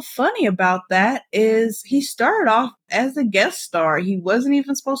what's so funny about that is he started off as a guest star. He wasn't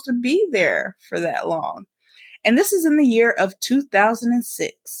even supposed to be there for that long. And this is in the year of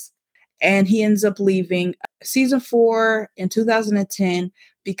 2006. And he ends up leaving season 4 in 2010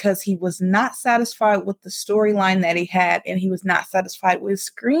 because he was not satisfied with the storyline that he had, and he was not satisfied with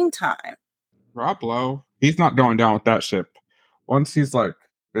screen time. Rob Lowe, he's not going down with that ship. Once he's like,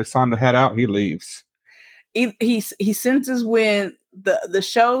 it's time to head out, he leaves. He senses when the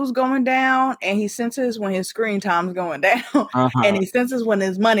show's going down, and he senses when his screen time's going down, and he senses when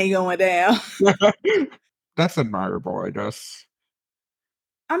his money going down. That's admirable, I guess.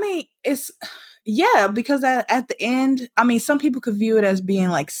 I mean, because at the end, I mean, some people could view it as being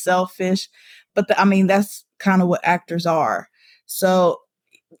like selfish, but that's kind of what actors are. So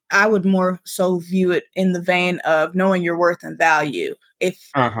I would more so view it in the vein of knowing your worth and value.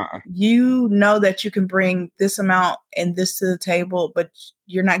 If you know that you can bring this amount and this to the table, but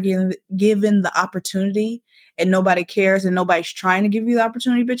you're not given the opportunity, and nobody cares and nobody's trying to give you the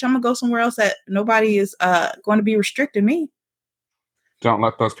opportunity, bitch, I'm gonna go somewhere else that nobody is going to be restricting me. Don't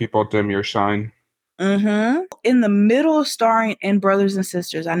let those people dim your shine. In the middle of starring in Brothers and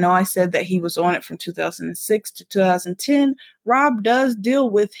Sisters, I know I said that he was on it from 2006 to 2010. Rob does deal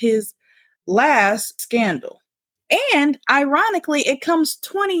with his last scandal. And ironically, it comes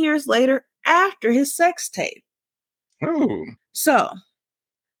 20 years later after his sex tape. Oh. So,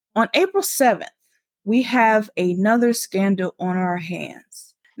 on April 7th, we have another scandal on our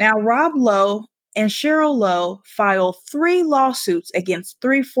hands. Now, Rob Lowe and Cheryl Lowe filed 3 lawsuits against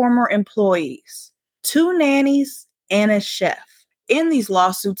 3 former employees, 2 nannies, and a chef. In these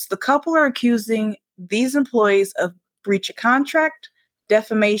lawsuits, the couple are accusing these employees of breach of contract,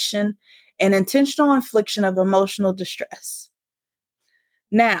 defamation, and intentional infliction of emotional distress.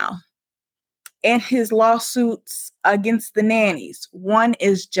 Now, in his lawsuits against the nannies, one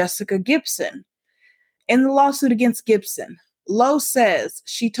is Jessica Gibson. In the lawsuit against Gibson, Lowe says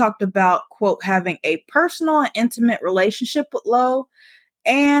she talked about, quote, having a personal and intimate relationship with Lowe,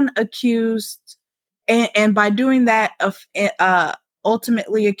 and by doing that,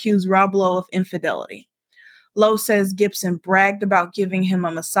 ultimately accused Rob Lowe of infidelity. Lowe says Gibson bragged about giving him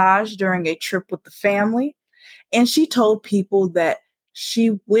a massage during a trip with the family, and she told people that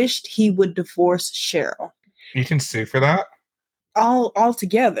she wished he would divorce Cheryl. You can sue for that? All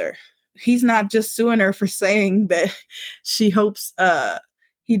together. He's not just suing her for saying that she hopes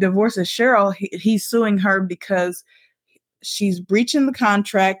he divorces Cheryl. He's suing her because she's breaching the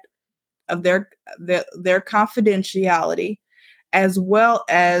contract of their confidentiality, as well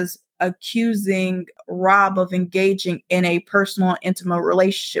as accusing Rob of engaging in a personal, intimate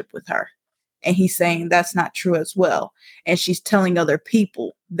relationship with her. And he's saying that's not true as well. And she's telling other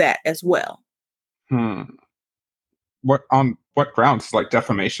people that as well. What grounds? Like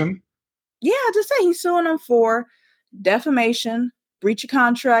defamation? Yeah, just say he's suing them for defamation, breach of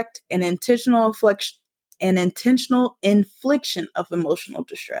contract, and intentional infliction of emotional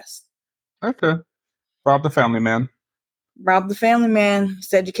distress. Okay. Rob the family man. Rob the family man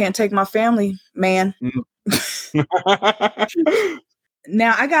said, "You can't take my family, man."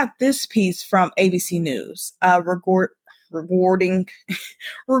 Now, I got this piece from ABC News regarding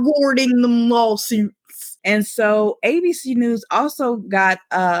the lawsuits. And so ABC News also got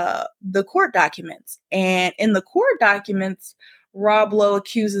the court documents. And in the court documents, Rob Lowe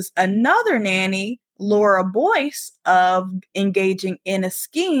accuses another nanny, Laura Boyce, of engaging in a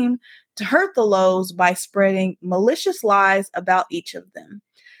scheme to hurt the Lowes by spreading malicious lies about each of them.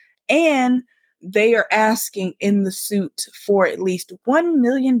 And they are asking in the suit for at least $1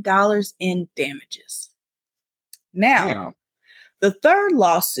 million in damages. Now, the third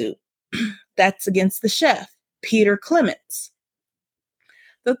lawsuit, that's against the chef, Peter Clements.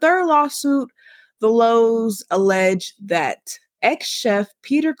 The third lawsuit, the Lowes allege that ex-chef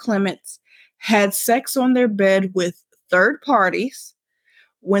Peter Clements had sex on their bed with third parties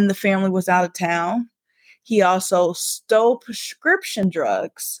when the family was out of town. He also stole prescription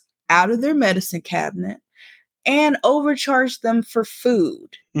drugs out of their medicine cabinet and overcharged them for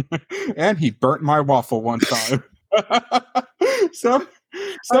food. And he burnt my waffle one time. I'm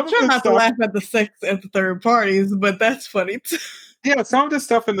trying not to laugh at the sex at the third parties, but that's funny too. Yeah, some of the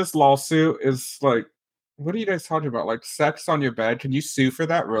stuff in this lawsuit is like, what are you guys talking about? Like sex on your bed? Can you sue for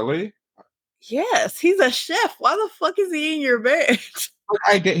that, really? Yes, he's a chef. Why the fuck is he in your bed?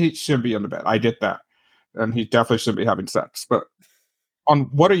 I get he shouldn't be in the bed. I get that. And he definitely shouldn't be having sex. But on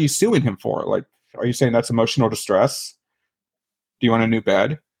what are you suing him for? Like, are you saying that's emotional distress? Do you want a new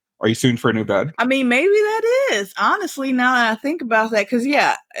bed? Are you suing for a new bed? I mean, maybe that is. Honestly, now that I think about that, because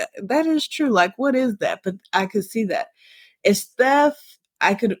yeah, that is true. Like, what is that? But I could see that. It's theft.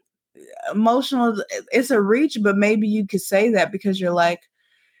 Emotional, it's a reach, but maybe you could say that because you're like,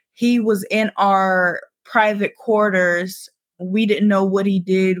 he was in our private quarters we didn't know what he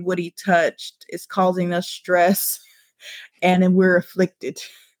did, what he touched. It's causing us stress, and then we're afflicted.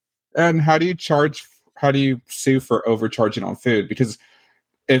 And how do you sue for overcharging on food? Because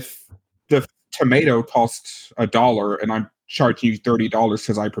if the tomato costs $1 and I'm charging you $30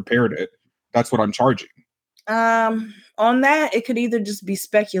 because I prepared it, that's what I'm charging. On that, it could either just be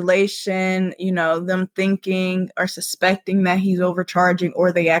speculation, them thinking or suspecting that he's overcharging,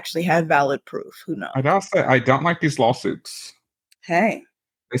 or they actually have valid proof. Who knows? I gotta say, I don't like these lawsuits. Hey,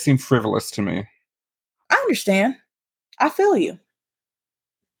 They seem frivolous to me. I understand. I feel you.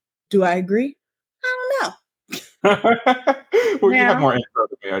 Do I agree? I don't know. Well, you have more info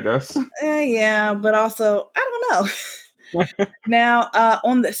than me, I guess. Yeah, but also, I don't know. Now,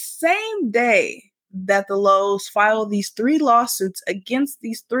 on the same day that the Lowes filed these 3 lawsuits against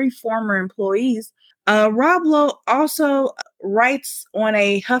these 3 former employees, Rob Lowe also writes on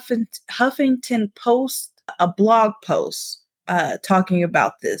a Huffington Post, a blog post, talking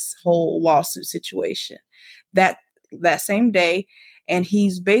about this whole lawsuit situation that same day. And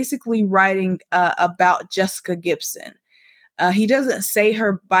he's basically writing about Jessica Gibson. He doesn't say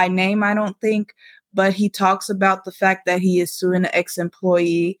her by name, I don't think, but he talks about the fact that he is suing an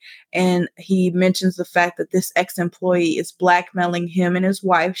ex-employee, and he mentions the fact that this ex-employee is blackmailing him and his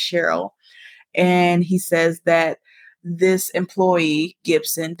wife, Cheryl. And he says that this employee,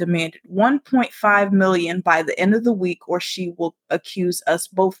 Gibson, demanded $1.5 million by the end of the week, or she will accuse us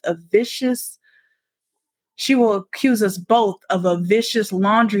both of a vicious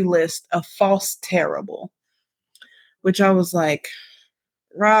laundry list of false terrible. Which I was like,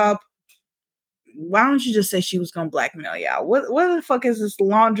 Rob, why don't you just say she was going to blackmail y'all? What the fuck is this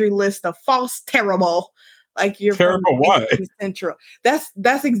laundry list of false terrible? Like you're terrible from what? Central.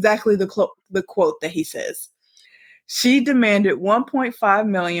 That's exactly the quote that he says. She demanded $1.5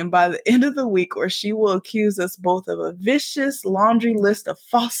 million by the end of the week, or she will accuse us both of a vicious laundry list of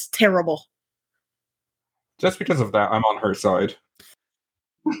false terrible. Just because of that, I'm on her side.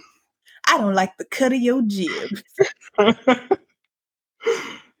 I don't like the cut of your jib.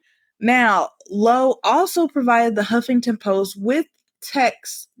 Now, Lowe also provided the Huffington Post with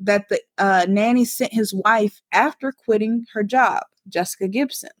texts that the nanny sent his wife after quitting her job, Jessica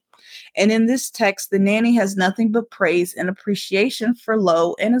Gibson. And in this text, the nanny has nothing but praise and appreciation for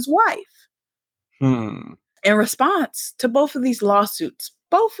Lowe and his wife. In response to both of these lawsuits,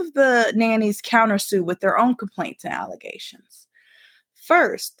 both of the nannies countersue with their own complaints and allegations.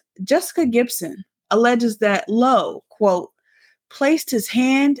 First, Jessica Gibson alleges that Lowe, quote, placed his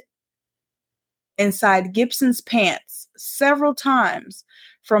hand inside Gibson's pants several times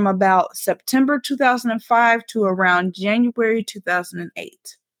from about September 2005 to around January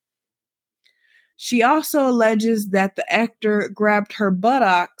 2008. She also alleges that the actor grabbed her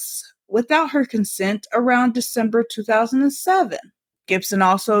buttocks without her consent around December 2007. Gibson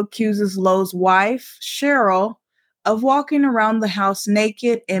also accuses Lowe's wife, Cheryl, of walking around the house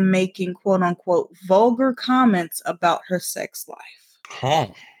naked and making quote-unquote vulgar comments about her sex life. Huh.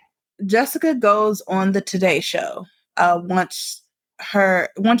 Jessica goes on the Today Show once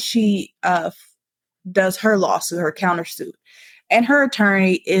she does her lawsuit, her countersuit, and her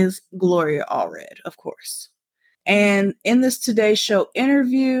attorney is Gloria Allred, of course. And in this Today Show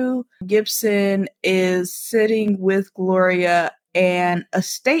interview, Gibson is sitting with Gloria, and a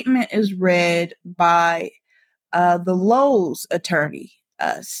statement is read by the Lowe's attorney,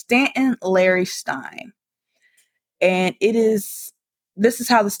 Stanton Larry Stein, and this is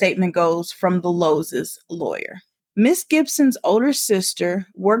how the statement goes from the Lowe's lawyer. Miss Gibson's older sister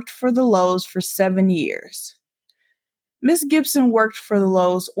worked for the Lowe's for 7 years. Miss Gibson worked for the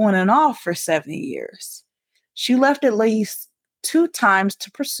Lowe's on and off for 7 years. She left at least 2 times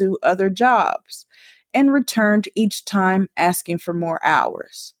to pursue other jobs and returned each time asking for more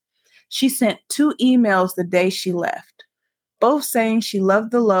hours. She sent 2 emails the day she left, both saying she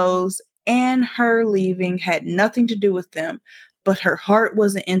loved the Lowe's and her leaving had nothing to do with them, but her heart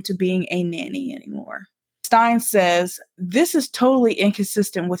wasn't into being a nanny anymore. Stein says this is totally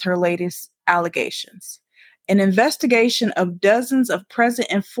inconsistent with her latest allegations. An investigation of dozens of present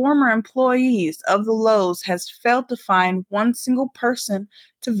and former employees of the Lowe's has failed to find one single person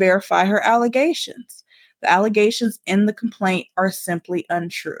to verify her allegations. The allegations in the complaint are simply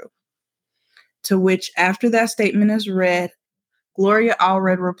untrue. To which, after that statement is read, Gloria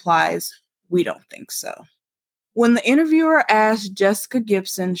Allred replies, "We don't think so." When the interviewer asked Jessica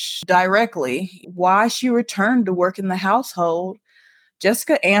Gibson directly why she returned to work in the household,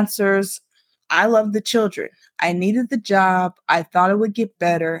 Jessica answers, "I love the children. I needed the job. I thought it would get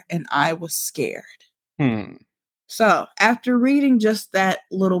better, and I was scared." So, after reading just that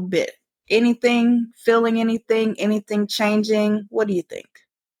little bit, Anything, feeling anything changing? What do you think?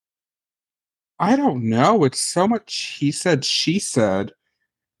 I don't know. It's so much he said, she said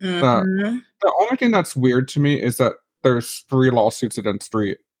that Mm-hmm. the only thing that's weird to me is that there's 3 lawsuits against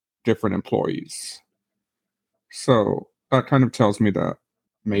 3 different employees. So that kind of tells me that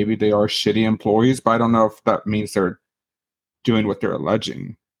maybe they are shitty employees, but I don't know if that means they're doing what they're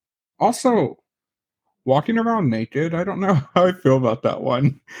alleging. Also, walking around naked, I don't know how I feel about that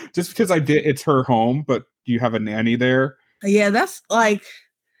one. Just because it's her home, but you have a nanny there. Yeah, that's like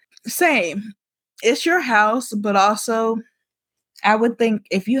same. It's your house, but also I would think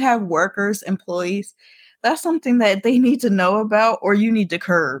if you have workers, employees, that's something that they need to know about or you need to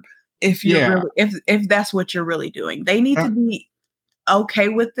curb if you're Yeah, really if that's what you're really doing. They need to that, be okay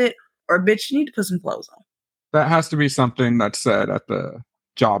with it or bitch, you need to put some clothes on. that has to be something that's said at the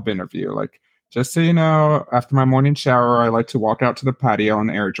job interview. Like, just so you know, after my morning shower, I like to walk out to the patio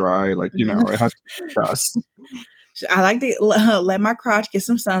and air dry. Like, it has to be discussed. I like to let my crotch get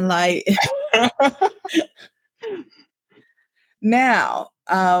some sunlight. Now,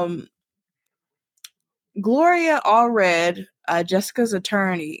 Gloria Allred, Jessica's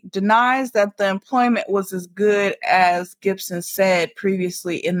attorney, denies that the employment was as good as Gibson said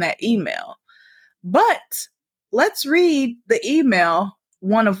previously in that email. But let's read the email,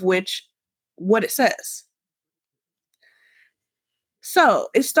 one of which, what it says. So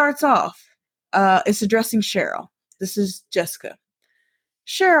it starts off, it's addressing Cheryl. This is Jessica.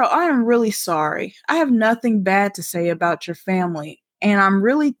 Cheryl, I am really sorry. I have nothing bad to say about your family, and I'm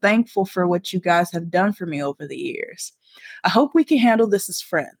really thankful for what you guys have done for me over the years. I hope we can handle this as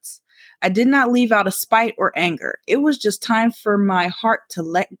friends. I did not leave out of spite or anger. It was just time for my heart to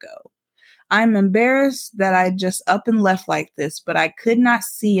let go. I'm embarrassed that I just up and left like this, but I could not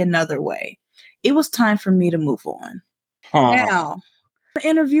see another way. It was time for me to move on. Huh. Now, the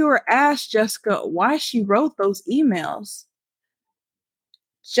interviewer asked Jessica why she wrote those emails.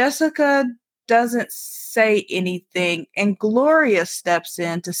 Jessica doesn't say anything, and Gloria steps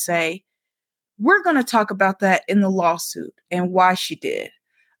in to say, we're going to talk about that in the lawsuit and why she did.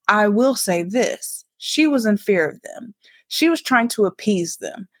 I will say this. She was in fear of them. She was trying to appease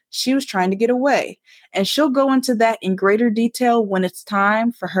them. She was trying to get away. And she'll go into that in greater detail when it's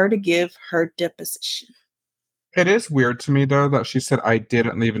time for her to give her deposition. It is weird to me, though, that she said, I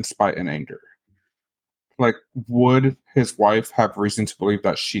didn't leave in spite and anger. Like, would his wife have reason to believe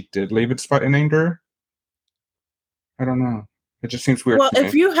that she did leave in spite and anger? I don't know. It just seems weird Well, to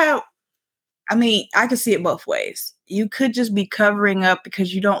if me. you have, I mean, I could see it both ways. You could just be covering up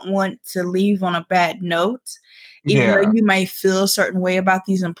because you don't want to leave on a bad note. Even though Yeah. you may feel a certain way about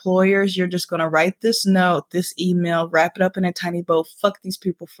these employers, you're just going to write this note, this email, wrap it up in a tiny bow, fuck these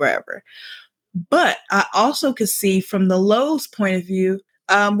people forever. But I also could see from the Lowe's point of view,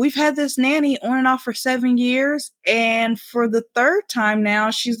 we've had this nanny on and off for 7 years. And for the third time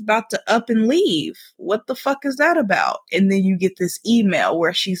now, she's about to up and leave. What the fuck is that about? And then you get this email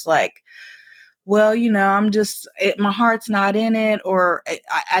where she's like, well, my heart's not in it, or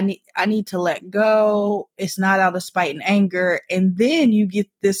I need to let go. It's not out of spite and anger. And then you get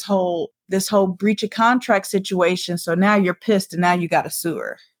this whole breach of contract situation. So now you're pissed and now you got to sue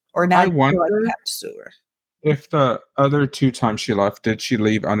her, or now I you feel like you wonder have to sue her. if the other 2 times she left, did she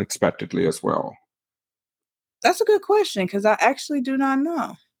leave unexpectedly as well? That's a good question because I actually do not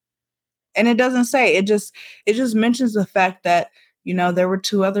know. And it doesn't say. It just mentions the fact that there were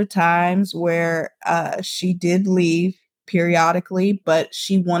 2 other times where she did leave periodically, but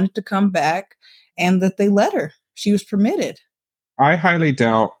she wanted to come back, and that they let her. She was permitted. I highly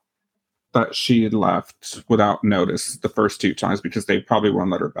doubt that she left without notice the first 2 times because they probably won't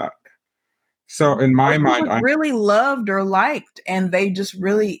let her back. So in Or my she mind, was really loved or liked, and they just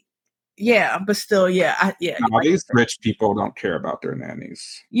really, yeah. But still, yeah, like these rich people don't care about their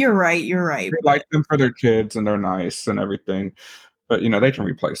nannies. you're right. You're right. They like them for their kids and they're nice and everything, but they can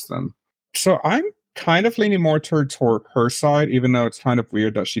replace them. So I'm kind of leaning more toward her side, even though it's kind of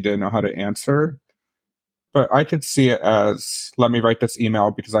weird that she didn't know how to answer. But I could see it as, let me write this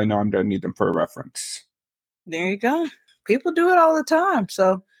email because I know I'm going to need them for a reference. There you go. People do it all the time,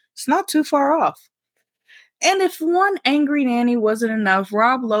 so it's not too far off. And if one angry nanny wasn't enough,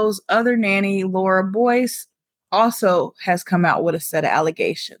 Rob Lowe's other nanny, Laura Boyce, also has come out with a set of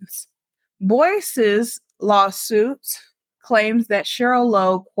allegations. Boyce's lawsuit claims that Cheryl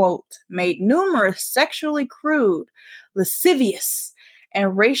Lowe, quote, made numerous sexually crude, lascivious,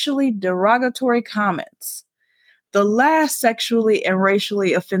 and racially derogatory comments. The last sexually and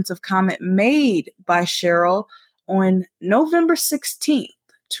racially offensive comment made by Cheryl on November 16th,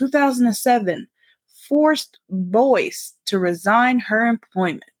 2007, forced Boyce to resign her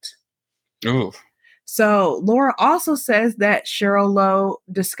employment. Ooh. So Laura also says that Cheryl Lowe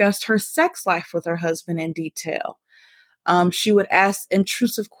discussed her sex life with her husband in detail. She would ask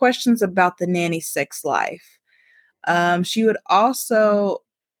intrusive questions about the nanny's sex life. She would also,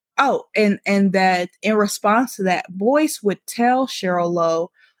 and that in response to that, Boyce would tell Cheryl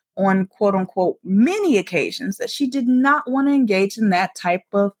Lowe on quote unquote many occasions that she did not want to engage in that type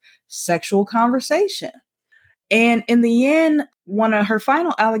of sexual conversation. And in the end, one of her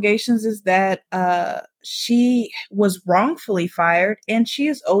final allegations is that she was wrongfully fired and she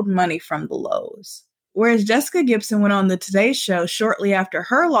is owed money from the Lowes. Whereas Jessica Gibson went on the Today Show shortly after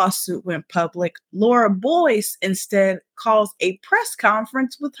her lawsuit went public, Laura Boyce instead calls a press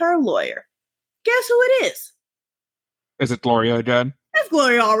conference with her lawyer. Guess who it is? Is it Gloria again? It's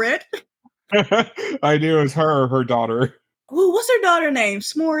Gloria Allred. I knew it was her or her daughter. Ooh, what's her daughter name?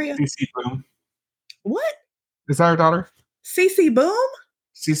 Smoria. CC Bloom. What? Is that her daughter? CC Boom?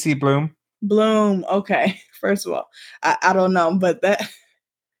 CC Bloom? Bloom. Okay. First of all, I don't know, but that...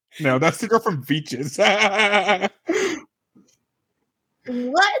 No, that's the girl from Beaches.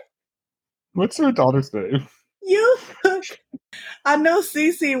 What? What's her daughter's name? You took... I know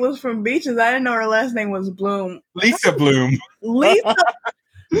Cece was from Beaches. I didn't know her last name was Bloom. Lisa Bloom. Lisa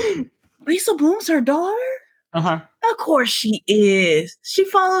Bloom's her daughter? Uh-huh. Of course she is. She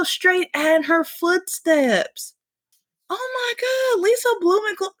follows straight in her footsteps. Oh my God, Lisa Bloom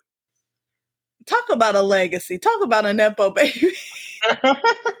and talk about a legacy. Talk about a Nepo baby.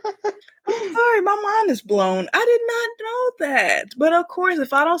 I'm sorry, my mind is blown. I did not know that. But of course,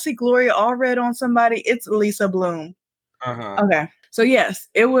 if I don't see Gloria Allred on somebody, it's Lisa Bloom. Uh-huh. Okay. So yes,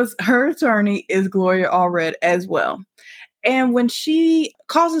 it was her attorney is Gloria Allred as well. And when she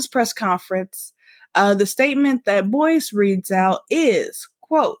calls this press conference, the statement that Boyce reads out is,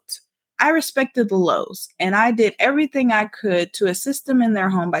 quote, "I respected the Lowes, and I did everything I could to assist them in their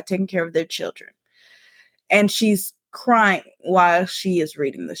home by taking care of their children." And she's crying while she is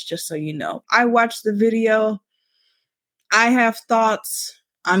reading this, just so you know. I watched the video. I have thoughts.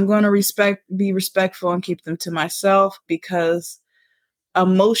 I'm going to be respectful and keep them to myself because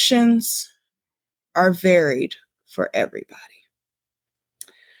emotions are varied for everybody.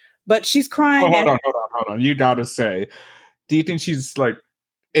 But she's crying. Hold on. You gotta say, do you think she's like,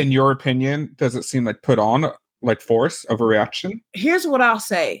 in your opinion, does it seem like put on like force of a reaction? Here's what I'll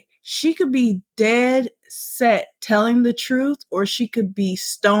say. She could be dead set telling the truth, or she could be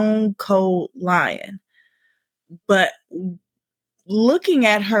stone cold lying. But looking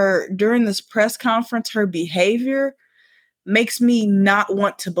at her during this press conference, her behavior makes me not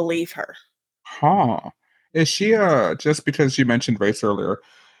want to believe her. Huh. Is she just because you mentioned race earlier,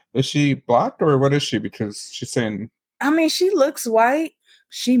 is she black or what is she? Because she's saying, I mean, she looks white.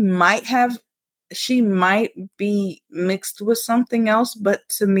 She might be mixed with something else, but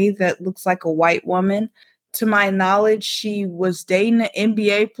to me that looks like a white woman. To my knowledge, she was dating an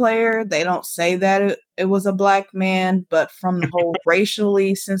NBA player. They don't say that it was a black man, but from the whole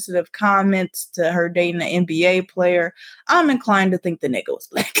racially sensitive comments to her dating an NBA player, I'm inclined to think the nigga was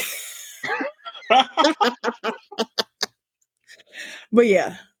black. But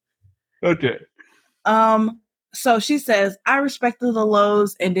yeah. Okay. So she says, "I respected the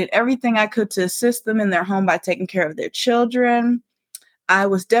Lowes and did everything I could to assist them in their home by taking care of their children. I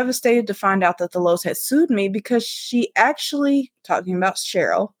was devastated to find out that the Lowes had sued me because she actually," talking about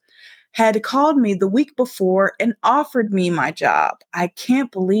Cheryl, "had called me the week before and offered me my job. I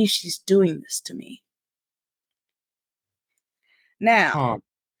can't believe she's doing this to me." Now,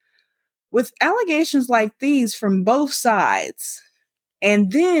 with allegations like these from both sides,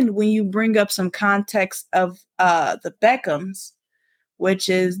 and then when you bring up some context of the Beckhams, which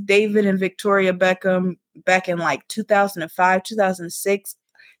is David and Victoria Beckham back in like 2005, 2006,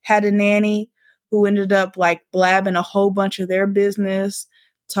 had a nanny who ended up like blabbing a whole bunch of their business,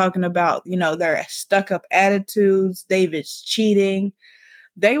 talking about, their stuck up attitudes, David's cheating.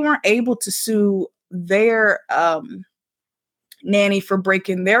 They weren't able to sue their nanny for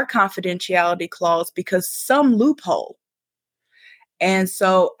breaking their confidentiality clause because some loophole. And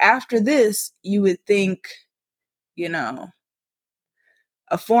so after this, you would think,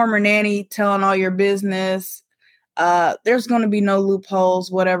 a former nanny telling all your business, there's going to be no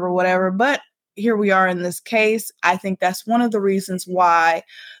loopholes, whatever. But here we are in this case. I think that's one of the reasons why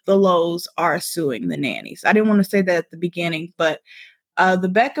the Lowes are suing the nannies. I didn't want to say that at the beginning, but the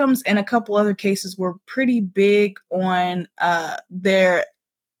Beckhams and a couple other cases were pretty big on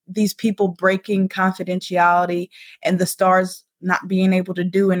these people breaking confidentiality and the stars not being able to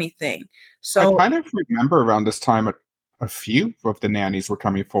do anything. So I kind of remember around this time a few of the nannies were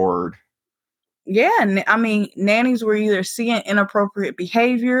coming forward. Yeah, I mean, nannies were either seeing inappropriate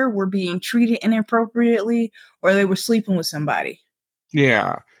behavior, were being treated inappropriately, or they were sleeping with somebody.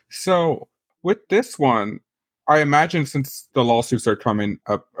 Yeah. So with this one, I imagine since the lawsuits are coming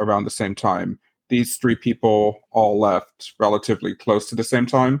up around the same time, these three people all left relatively close to the same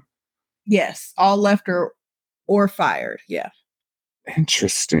time. Yes, all left or fired. Yeah.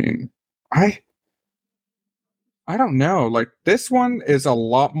 Interesting. I I don't know. Like this one is a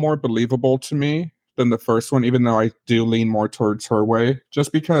lot more believable to me than the first one, even though I do lean more towards her way,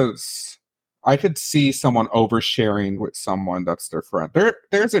 just because I could see someone oversharing with someone that's their friend.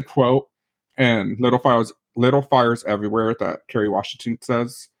 There's a quote in Little Fires Everywhere that Kerry Washington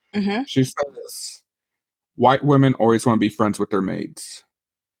says. Mm-hmm. She says, white women always want to be friends with their maids.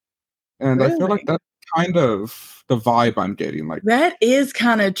 And I feel like Really? that's kind of the vibe I'm getting. Like That is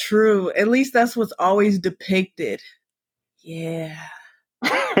kind of true. At least that's what's always depicted. Yeah.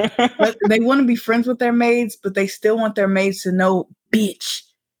 But they want to be friends with their maids, but they still want their maids to know, bitch,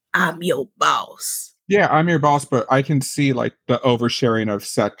 I'm your boss. Yeah, I'm your boss, but I can see like the oversharing of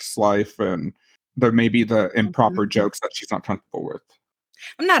sex life and the maybe the improper jokes that she's not comfortable with.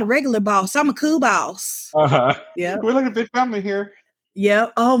 I'm not a regular boss. I'm a cool boss. Yeah. We're like a big family here. Yeah.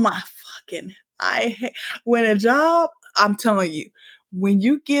 Oh my fucking when a job, I'm telling you, when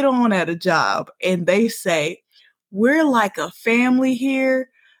you get on at a job and they say, we're like a family here,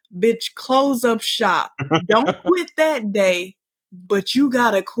 bitch, close up shop. Don't quit that day, but you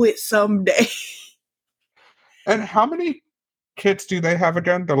gotta quit someday. And how many kids do they have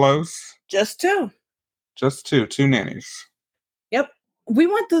again, the Lowe's? Just two. Just two nannies. Yep. We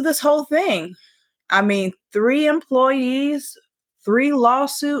went through this whole thing. I mean, 3 employees, 3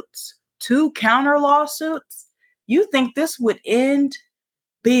 lawsuits, 2 counter lawsuits. You think this would end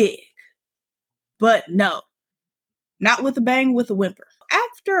big, but no, not with a bang, with a whimper.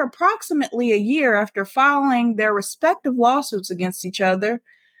 After approximately a year after filing their respective lawsuits against each other,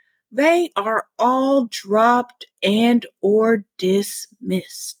 they are all dropped and or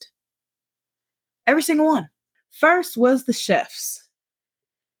dismissed. Every single one. First was the chef's.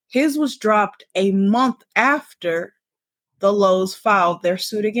 His was dropped a month after the Lowes filed their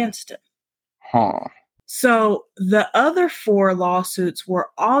suit against him. Huh. So the other 4 lawsuits were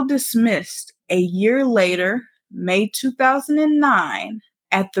all dismissed a year later, May 2009,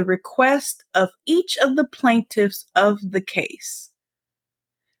 at the request of each of the plaintiffs of the case.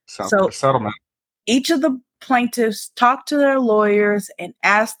 Sounds like So a settlement. each of the plaintiffs talked to their lawyers and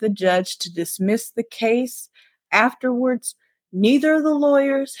asked the judge to dismiss the case. Afterwards, neither of the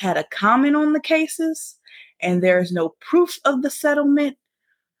lawyers had a comment on the cases, and there is no proof of the settlement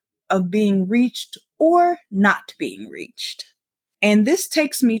of being reached or not being reached. And this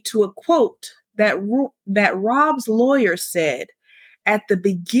takes me to a quote that Rob's lawyer said at the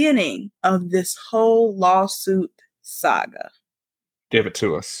beginning of this whole lawsuit saga. Give it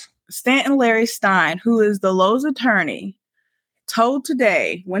to us. Stanton Larry Stein, who is the Lowe's attorney, told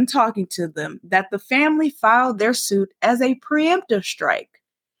Today, when talking to them, that the family filed their suit as a preemptive strike.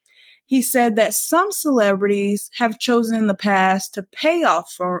 He said that some celebrities have chosen in the past to pay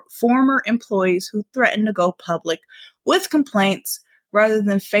off for former employees who threatened to go public with complaints rather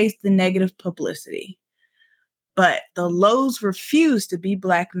than face the negative publicity. But the Lowe's refused to be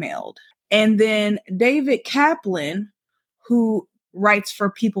blackmailed. And then David Kaplan, who writes for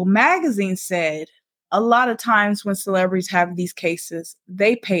People magazine, said a lot of times when celebrities have these cases,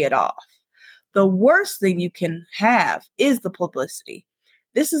 they pay it off. The worst thing you can have is the publicity.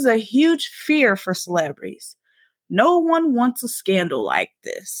 This is a huge fear for celebrities. No one wants a scandal like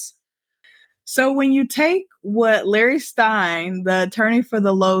this. So when you take what Larry Stein, the attorney for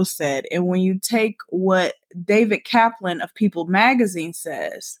the Lowe, said, and when you take what David Kaplan of People magazine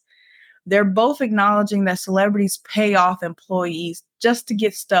says, they're both acknowledging that celebrities pay off employees just to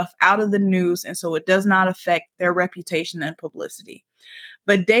get stuff out of the news, and so it does not affect their reputation and publicity.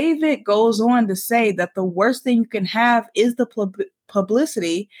 But David goes on to say that the worst thing you can have is the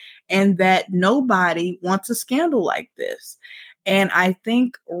publicity, and that nobody wants a scandal like this. And I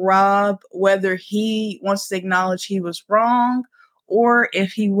think Rob, whether he wants to acknowledge he was wrong or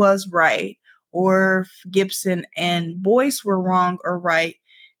if he was right, or if Gibson and Boyce were wrong or right,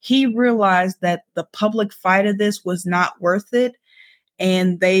 he realized that the public fight of this was not worth it.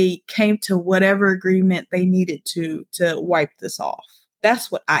 And they came to whatever agreement they needed to wipe this off.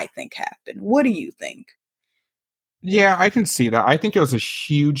 That's what I think happened. What do you think? Yeah, I can see that. I think it was a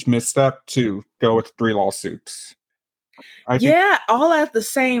huge misstep to go with 3 lawsuits. Yeah, all at the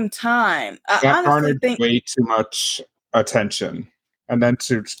same time. I That honestly garnered think way too much attention. And then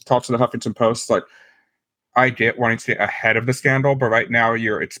to talk to the Huffington Post, like, I get wanting to stay ahead of the scandal, but right now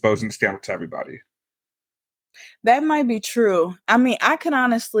you're exposing the scandal to everybody. That might be true. I mean, I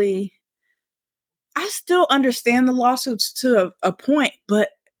still understand the lawsuits to a point, but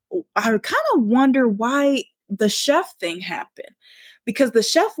I kind of wonder why the chef thing happened. Because the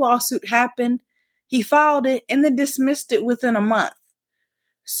chef lawsuit happened, he filed it and then dismissed it within a month.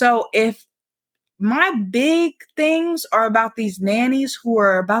 So if my big things are about these nannies who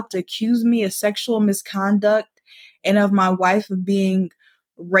are about to accuse me of sexual misconduct and of my wife of being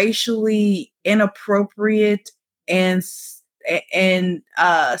racially inappropriate and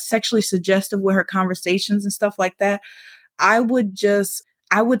sexually suggestive with her conversations and stuff like that. I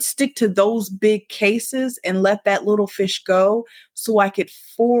would stick to those big cases and let that little fish go so I could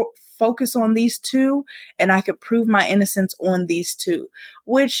focus on these two and I could prove my innocence on these two,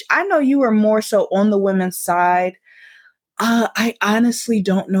 which I know you are more so on the women's side. I honestly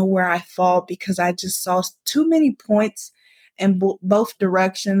don't know where I fall because I just saw too many points in both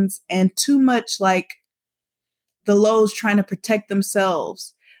directions and too much like the Lowes trying to protect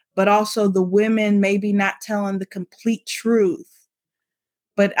themselves, but also the women maybe not telling the complete truth.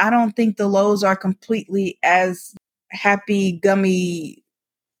 But I don't think the Lowes are completely as happy, gummy,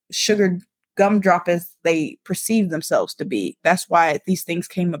 sugar gumdrop as they perceive themselves to be. That's why these things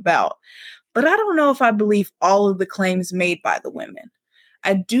came about. But I don't know if I believe all of the claims made by the women.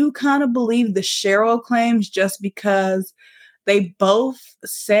 I do kind of believe the Cheryl claims just because they both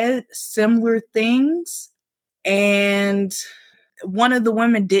said similar things. And one of the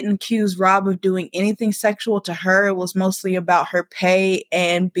women didn't accuse Rob of doing anything sexual to her. It was mostly about her pay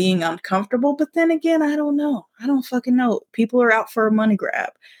and being uncomfortable. But then again, I don't know. I don't fucking know. People are out for a money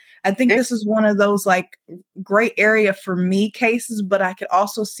grab. I think this is one of those like gray area for me cases, but I could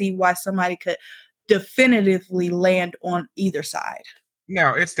also see why somebody could definitively land on either side.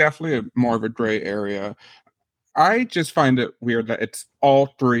 No, it's definitely more of a gray area. I just find it weird that it's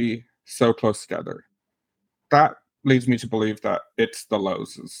all three so close together. That leads me to believe that it's the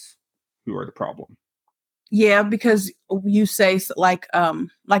Lowes who are the problem. Yeah, because you say like a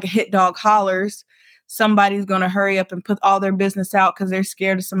hit dog hollers, somebody's going to hurry up and put all their business out because they're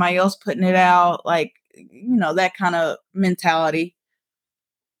scared of somebody else putting it out. Like, that kind of mentality.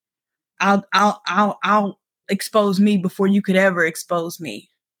 I'll expose me before you could ever expose me.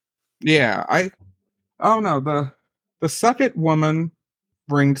 Yeah, oh no, the second woman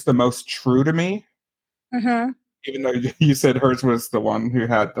rings the most true to me. Mm-hmm. Even though you said hers was the one who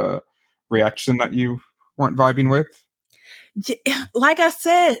had the reaction that you weren't vibing with. Like I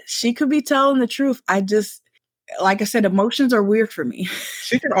said, she could be telling the truth. Like I said, emotions are weird for me.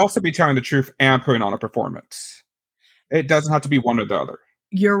 She could also be telling the truth and putting on a performance. It doesn't have to be one or the other.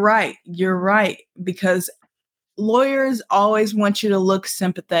 You're right. You're right. Because lawyers always want you to look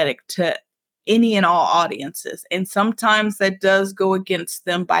sympathetic to any and all audiences. And sometimes that does go against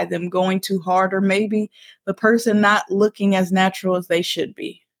them by them going too hard, or maybe the person not looking as natural as they should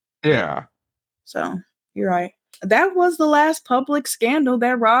be. Yeah. So you're right. That was the last public scandal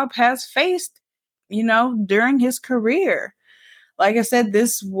that Rob has faced, during his career. Like I said,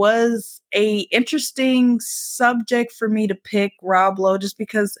 this was a interesting subject for me to pick, Rob Lowe, just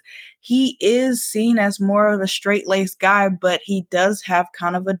because he is seen as more of a straight-laced guy, but he does have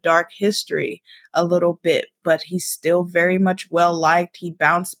kind of a dark history a little bit, but he's still very much well-liked. He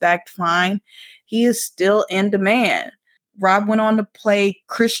bounced back fine. He is still in demand. Rob went on to play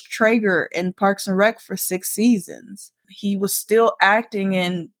Chris Traeger in Parks and Rec for 6 seasons. He was still acting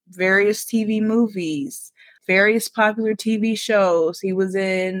in various TV movies, various popular TV shows. He was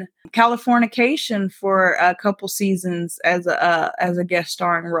in Californication for a couple seasons as a guest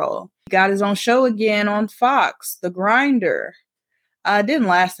starring role. He got his own show again on Fox, The Grinder. It didn't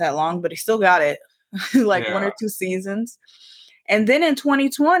last that long, but he still got it, like 1 or 2 seasons. And then in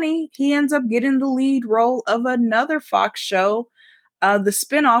 2020, he ends up getting the lead role of another Fox show, the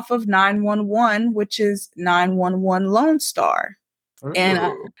spinoff of 911, which is 911 Lone Star. Ooh. And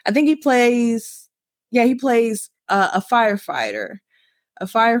I think he plays a firefighter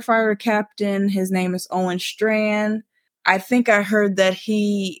captain. His name is Owen Strand. I think I heard that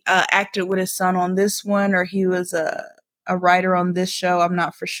he acted with his son on this one, or he was a writer on this show. I'm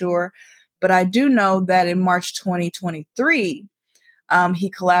not for sure. But I do know that in March 2023, he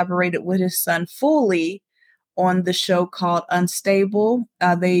collaborated with his son fully on the show called Unstable.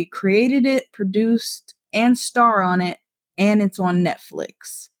 They created it, produced, and star on it, and it's on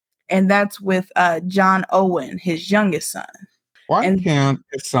Netflix. And that's with John Owen, his youngest son. Why can't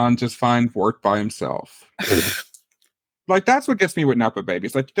his son just find work by himself? Like, that's what gets me with Nepo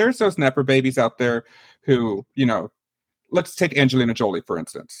babies. Like, there's those Nepo babies out there who, let's take Angelina Jolie, for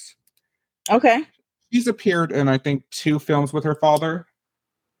instance. Okay. She's appeared in, I think, 2 films with her father.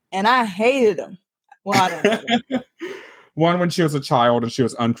 And I hated him. Well, I don't hate him. One when she was a child and she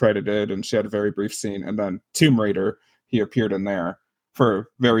was uncredited and she had a very brief scene, and then Tomb Raider, he appeared in there for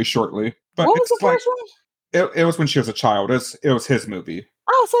very shortly. But What was it's the like first one? it was when she was a child. It was his movie.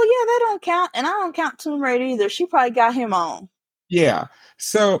 Oh, so yeah, that don't count. And I don't count Tomb Raider either. She probably got him on. Yeah.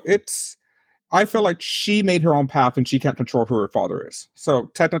 So I feel like she made her own path and she can't control who her father is. So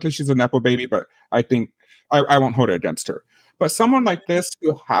technically she's a Nepo baby, but I think I won't hold it against her. But someone like this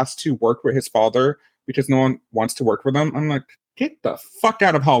who has to work with his father because no one wants to work with him, I'm like, get the fuck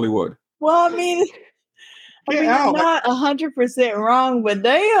out of Hollywood. Well, Get you're out. not 100% wrong, but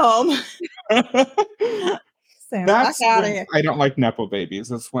damn. That's Fuck out of when here. I don't like Nepo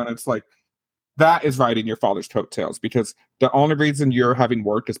babies. It's when it's like that is riding your father's coattails because the only reason you're having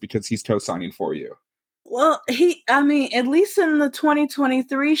work is because he's co-signing for you. Well, at least in the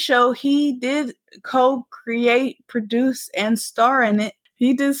 2023 show, he did co-create, produce, and star in it.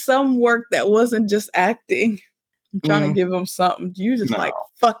 He did some work that wasn't just acting. I'm trying to give him something. You just No. like,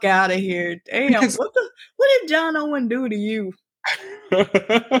 fuck out of here. Damn. Because, what did John Owen do to you?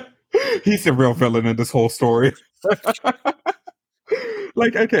 he's the real villain in this whole story.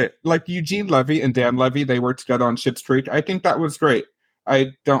 Like, okay, like Eugene Levy and Dan Levy, they worked together on Schitt's Creek. I think that was great.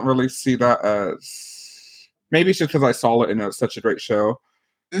 I don't really see that as maybe it's just because I saw it and it was such a great show.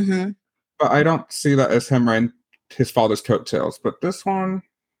 Mm-hmm. But I don't see that as him riding his father's coattails. But this one,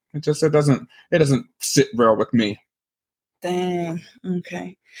 it doesn't sit well with me. Dang.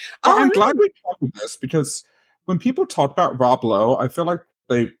 Okay. But I'm glad we talked about this because when people talk about Rob Lowe, I feel like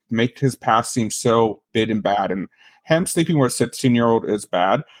they make his past seem so big and bad. And him sleeping with a 16-year-old is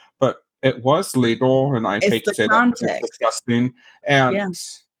bad, but it was legal. And I hate to say that because it's disgusting. And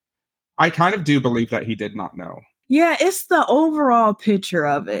I kind of do believe that he did not know. Yeah, it's the overall picture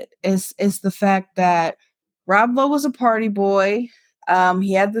of it. It's the fact that Rob Lowe was a party boy.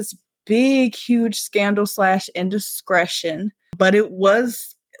 He had this big, huge scandal / indiscretion, but it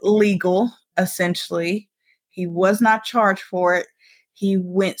was legal, essentially. He was not charged for it. He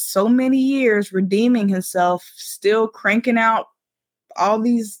went so many years redeeming himself, still cranking out all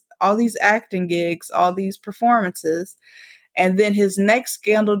these acting gigs, all these performances. And then his next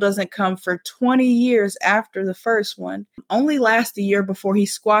scandal doesn't come for 20 years after the first one. Only lasts a year before he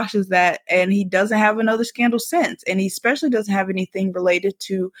squashes that, and he doesn't have another scandal since. And he especially doesn't have anything related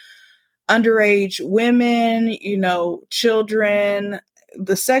to underage women, children.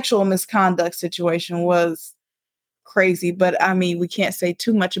 The sexual misconduct situation was crazy, but we can't say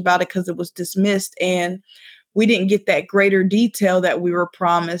too much about it because it was dismissed and we didn't get that greater detail that we were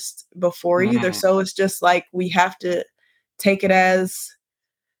promised before either. So it's just like we have to take it as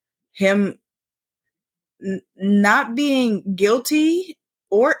him not being guilty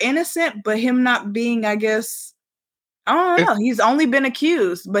or innocent, but him not being, I guess, I don't know. He's only been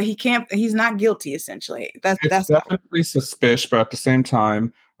accused, but he's not guilty, essentially. That's definitely suspicious, but at the same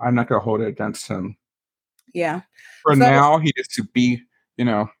time, I'm not going to hold it against him. Yeah. For now, he is to be,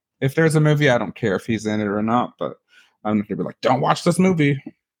 if there's a movie, I don't care if he's in it or not, but I'm not going to be like, don't watch this movie.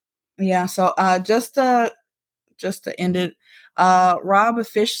 Yeah. So just to end it, Rob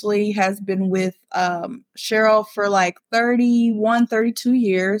officially has been with Cheryl for like 31, 32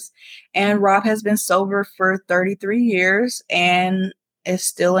 years, and Rob has been sober for 33 years and is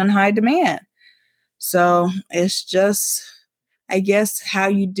still in high demand. So it's just, I guess, how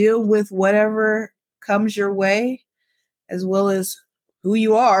you deal with whatever comes your way, as well as who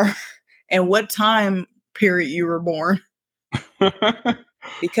you are and what time period you were born.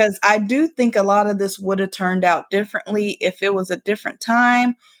 Because I do think a lot of this would have turned out differently if it was a different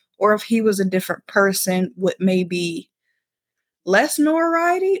time or if he was a different person with maybe less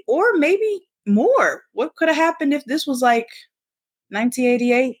notoriety or maybe more. What could have happened if this was like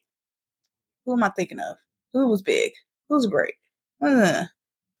 1988? Who am I thinking of? Who was big? Who's great? I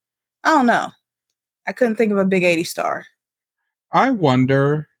don't know. I couldn't think of a big 80 star. I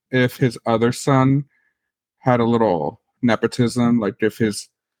wonder if his other son had a little nepotism, like if his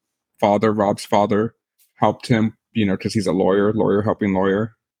father, Rob's father, helped him, because he's a lawyer helping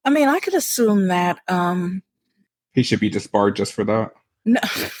lawyer. I could assume that he should be disbarred just for that. No,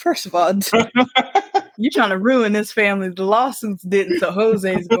 first of all, you're trying to ruin this family. The lawsuits didn't, so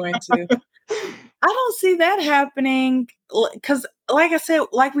Jose's going to. I don't see that happening because, like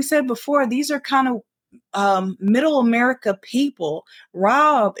we said before, these are kind of middle America people.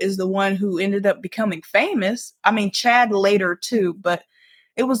 Rob is the one who ended up becoming famous. Chad later too, but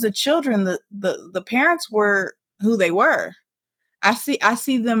it was the children. The parents were who they were. I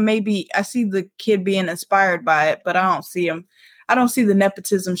see them. Maybe I see the kid being inspired by it, but I don't see him. I don't see the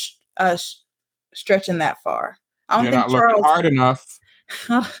nepotism stretching that far. I don't You're think not looking hard enough.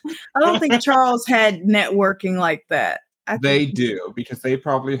 I don't think Charles had networking like that. I think They do, because they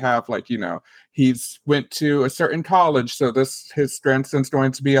probably have, like, he's went to a certain college, so his grandson's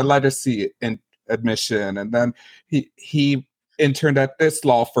going to be a legacy in admission, and then he interned at this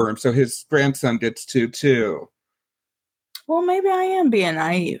law firm, so his grandson gets to too. Well, maybe I am being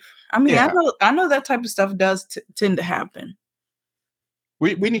naive. I mean, Yeah. I know that type of stuff does tend to happen.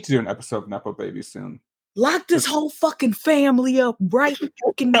 We need to do an episode of Nepo Baby soon. Lock this whole fucking family up right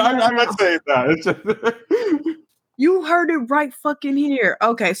fucking now. I'm not saying that. It's just You heard it right fucking here.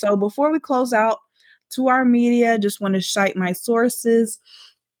 Okay, so before we close out to our media, just want to cite my sources.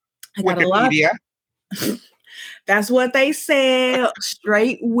 I got Wikipedia. That's what they said.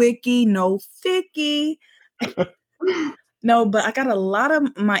 Straight wiki, no ficky. No, but I got a lot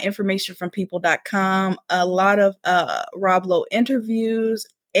of my information from people.com, a lot of Rob Lowe interviews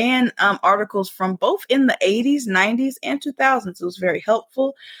and articles from both in the 80s, 90s, and 2000s. It was very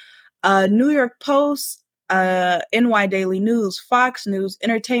helpful. New York Post, NY Daily News, Fox News,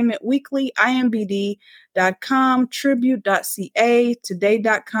 Entertainment Weekly, IMBD.com, Tribute.ca,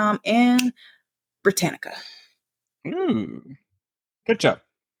 Today.com, and Britannica. Ooh. Good job.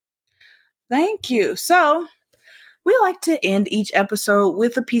 Thank you. So, we like to end each episode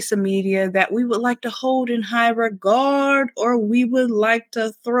with a piece of media that we would like to hold in high regard or we would like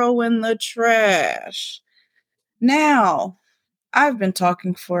to throw in the trash. Now, I've been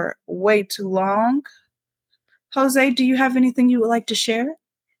talking for way too long. Jose, do you have anything you would like to share?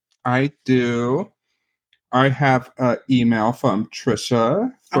 I do. I have an email from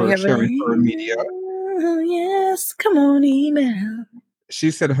Trisha for sharing her media. Yes, come on, email. She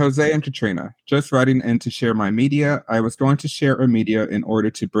said, Jose and Katrina, just writing in to share my media. I was going to share a media in order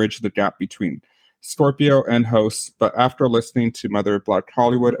to bridge the gap between Scorpio and hosts, but after listening to Mother of Black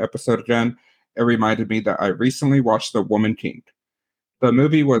Hollywood episode again, it reminded me that I recently watched The Woman King. The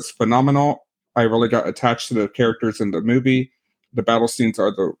movie was phenomenal. I really got attached to the characters in the movie. The battle scenes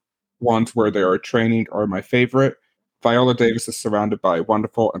are the ones where they are training are my favorite. Viola Davis is surrounded by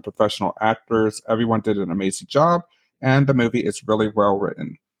wonderful and professional actors. Everyone did an amazing job, and the movie is really well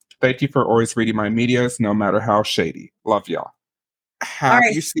written. Thank you for always reading my medias, no matter how shady. Love y'all. Have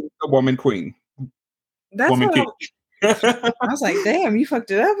you seen The Woman Queen? That's Woman King. I was like, damn, you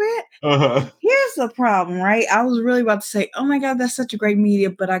fucked it up, man. Here's the problem, right? I was really about to say, oh my God, that's such a great media,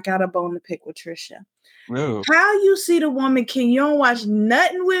 but I got a bone to pick with Trisha. Ooh. How you see The Woman King? You don't watch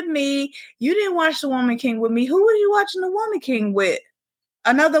nothing with me. You didn't watch The Woman King with me. Who were you watching The Woman King with?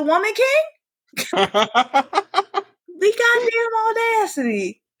 Another Woman King? The goddamn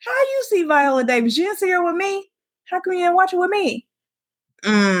audacity. How you see Viola Davis? You didn't see her with me? How come you didn't watch it with me?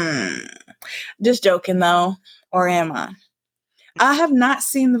 Just joking though. Or am I? I have not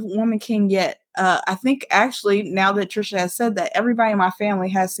seen The Woman King yet. I think actually, now that Trisha has said that, everybody in my family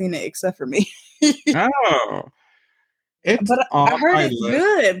has seen it except for me. Oh. But I heard it's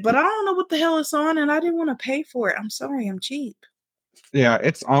good, but I don't know what the hell it's on, and I didn't want to pay for it. I'm sorry, I'm cheap. Yeah,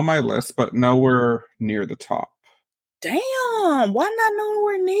 it's on my list, but nowhere near the top. Damn, why not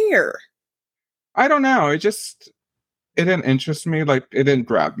nowhere near? I don't know. It didn't interest me. Like, it didn't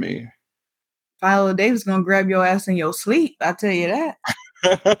grab me. Viola Davis gonna grab your ass in your sleep. I tell you that.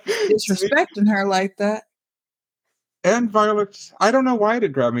 Disrespecting her like that. And I don't know why it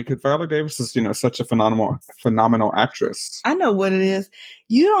did grab me, because Viola Davis is, such a phenomenal actress. I know what it is.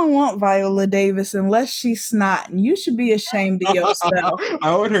 You don't want Viola Davis unless she's snotting. You should be ashamed of yourself.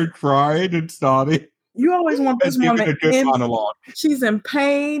 I want her crying and snotty. You always want this woman a good monologue. She's in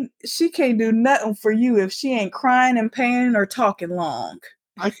pain. She can't do nothing for you if she ain't crying in pain or talking long.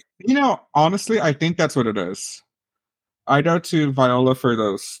 Honestly, I think that's what it is. I go to Viola for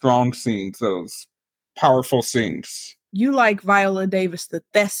those strong scenes, those powerful scenes. You like Viola Davis, the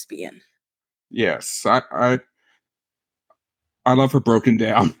thespian. Yes, I love her broken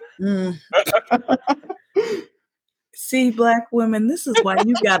down. See, Black women, this is why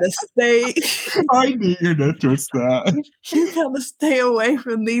you gotta stay. I knew you'd notice that. You gotta stay away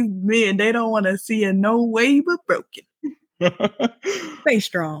from these men. They don't want to see you no way but broken. Stay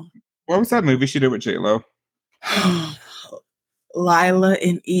strong. What was that movie she did with J-Lo? Lila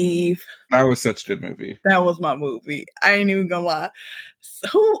and Eve. That was such a good movie. That was my movie. I ain't even gonna lie.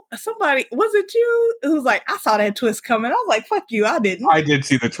 Somebody, was it you? It was like, I saw that twist coming. I was like, fuck you, I didn't. I did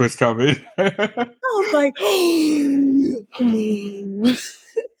see the twist coming. I was like,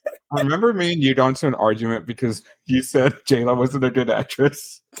 remember me and you got into an argument because you said J-Lo wasn't a good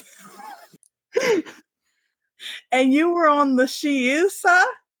actress? And you were on the she is side?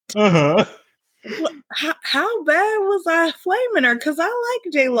 Uh-huh. How bad was I flaming her? Because I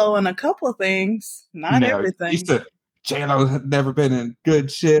like J-Lo in a couple of things, not No, you everything. said J-Lo had never been in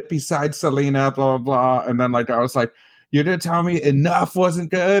good shit besides Selena, blah, blah, blah. And then, like, I was like, you didn't tell me Enough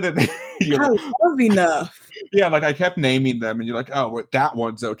wasn't good. And you're I like, love Enough. yeah, like, I kept naming them, and you're like, oh, well, that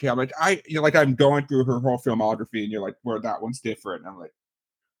one's okay. I'm like, you're like, I'm going through her whole filmography, and you're like, where that one's different. And I'm like,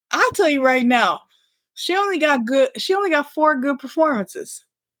 I'll tell you right now, she only got 4 good performances.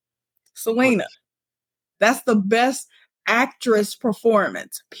 what? Selena. That's the best actress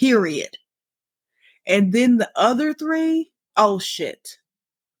performance, period. And then the other 3, oh shit.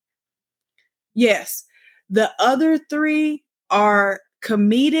 Yes, the other 3 are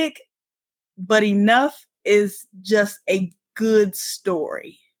comedic, but Enough is just a good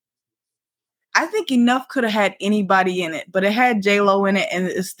story. I think Enough could have had anybody in it, but it had J-Lo in it and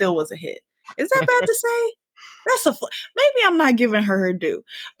it still was a hit. Is that bad to say? Maybe I'm not giving her due,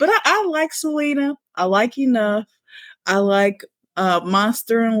 but I like Selena. I like Enough. I like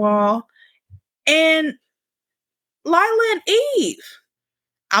Monster-in-Law and Lila and Eve.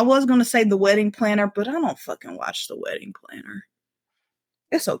 I was going to say The Wedding Planner, but I don't fucking watch The Wedding Planner.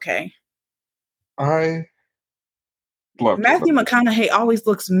 It's okay. I loved it. Matthew McConaughey always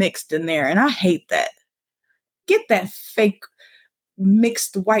looks mixed in there, and I hate that. Get that fake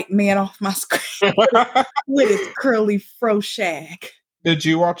mixed white man off my screen with his curly fro shag. Did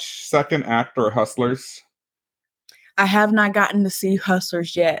you watch Second Act or Hustlers? I have not gotten to see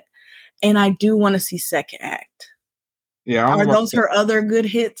Hustlers yet, and I do want to see Second Act. Yeah, Are those her other good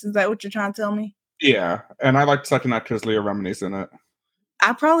hits? Is that what you're trying to tell me? Yeah, and I liked Second Act because Leah Remini's in it.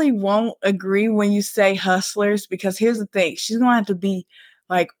 I probably won't agree when you say Hustlers because here's the thing. She's going to have to be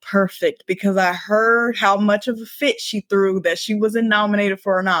like perfect because I heard how much of a fit she threw that she wasn't nominated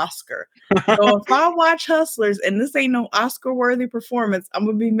for an Oscar. So if I watch Hustlers and this ain't no Oscar worthy performance, I'm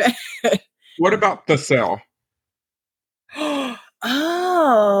going to be mad. What about The Cell?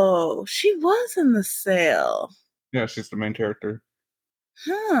 Oh, she was in The Cell. Yeah, she's the main character.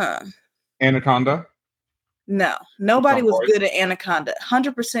 Huh. Anaconda? No, nobody was good at Anaconda.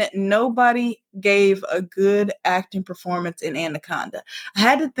 100% nobody gave a good acting performance in Anaconda. I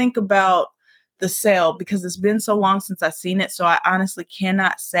had to think about The Cell because it's been so long since I've seen it, so I honestly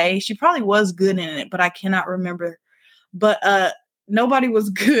cannot say. She probably was good in it, but I cannot remember. But nobody was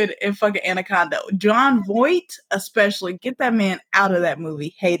good in fucking Anaconda. Jon Voight, especially, get that man out of that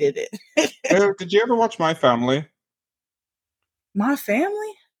movie. Hated it. Did you ever watch My Family? My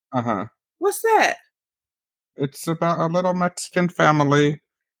Family? Uh-huh. What's that? It's about a little Mexican family.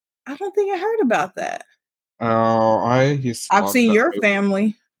 I don't think I heard about that. Oh, I've seen Your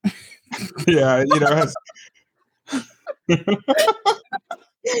Family. Yeah, you know, has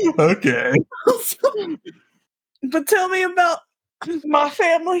okay. But tell me about My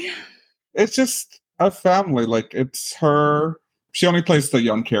Family. It's just a family. Like, it's her. She only plays the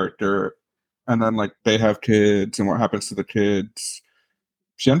young character, and then like they have kids, and what happens to the kids.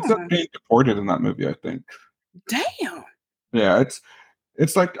 She ends up being deported in that movie, I think. Damn. Yeah,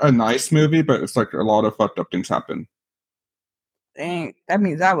 it's like a nice movie, but it's like a lot of fucked up things happen. Dang, that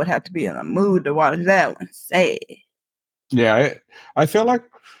means I would have to be in a mood to watch that one. Sad. Yeah, I feel like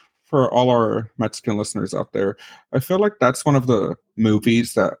for all our Mexican listeners out there, I feel like that's one of the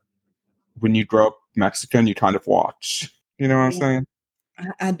movies that when you grow up Mexican, you kind of watch. You know what I'm saying?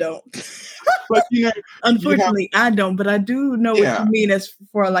 I don't. Like, you know, unfortunately, I don't, but I do know what you mean as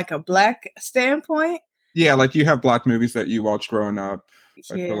for like a black standpoint. Yeah, like you have black movies that you watch growing up.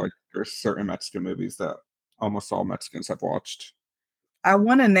 Yeah. I feel like there's certain Mexican movies that almost all Mexicans have watched. I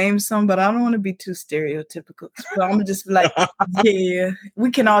want to name some, but I don't want to be too stereotypical. So I'm just like, yeah,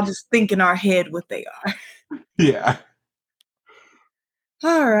 we can all just think in our head what they are. Yeah.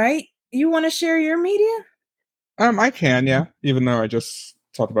 All right. You want to share your media? I can, yeah. Even though I just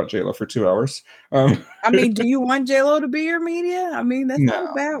talked about J-Lo for 2 hours. I mean, do you want J-Lo to be your media? I mean, that's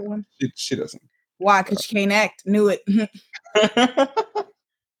not a bad one. She doesn't. Why? Because she can't act. Knew it.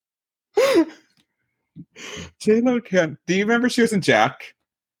 J-Lo can't. Do you remember she was in Jack?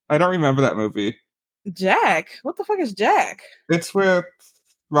 I don't remember that movie. Jack? What the fuck is Jack? It's with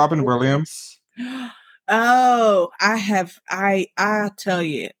Robin Williams. Oh, I tell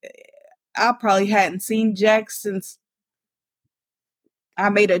you, I probably hadn't seen Jack since I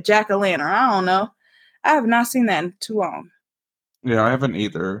made a jack-o'-lantern. I don't know. I have not seen that in too long. Yeah, I haven't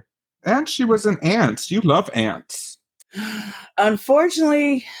either. And she was in Ants. You love Ants.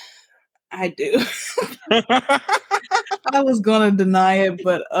 Unfortunately, I do. I was gonna deny it,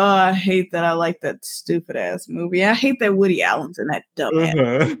 but I hate that I like that stupid ass movie. I hate that Woody Allen's in that dumb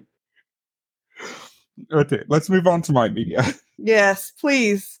ass. Okay, let's move on to my media. Yes,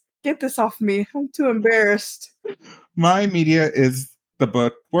 please. Get this off me. I'm too embarrassed. My media is the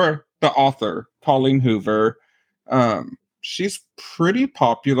book where the author, Colleen Hoover. She's pretty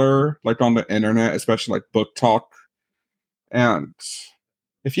popular, like on the internet, especially like Book Talk. And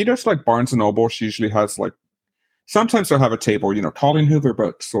if you just like Barnes and Noble, she usually has like sometimes they'll have a table, Colleen Hoover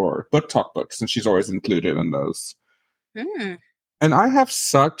books or Book Talk books, and she's always included in those. Mm. And I have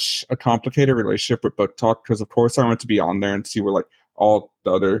such a complicated relationship with Book Talk because, of course, I want to be on there and see what like all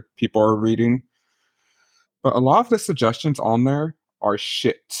the other people are reading. But a lot of the suggestions on there are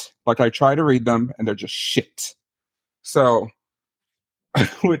shit. Like I try to read them and they're just shit. So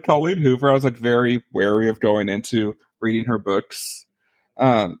with Colleen Hoover, I was like very wary of going into reading her books.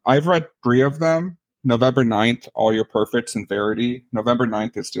 I've read 3 of them. November 9th, All Your Perfects and Verity. November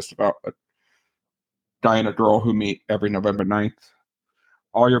 9th is just about a guy and a girl who meet every November 9th.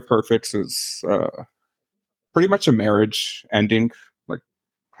 All Your Perfects is pretty much a marriage ending, like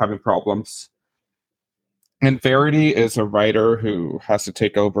having problems. And Verity is a writer who has to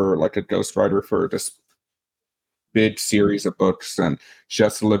take over like a ghostwriter for this big series of books, and she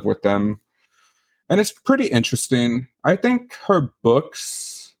has to live with them. And it's pretty interesting. I think her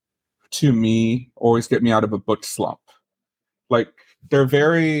books, to me, always get me out of a book slump. Like they're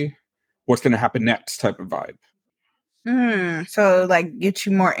very what's going to happen next type of vibe. So like get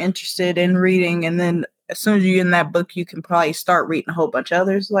you more interested in reading, and then as soon as you get in that book, you can probably start reading a whole bunch of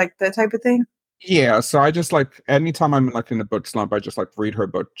others, like that type of thing. Yeah, so I just like anytime I'm like in a book slump, I just like read her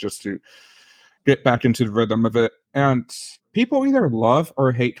book just to get back into the rhythm of it. And people either love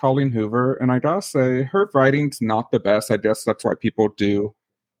or hate Colleen Hoover, and I gotta say her writing's not the best. I guess that's why people do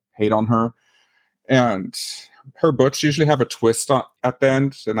hate on her. And her books usually have a twist at the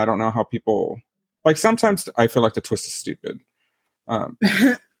end, and I don't know how people like. Sometimes I feel like the twist is stupid,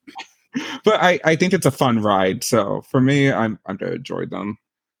 but I think it's a fun ride. So for me, I'm gonna enjoy them.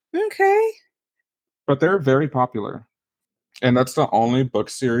 Okay. But they're very popular. And that's the only book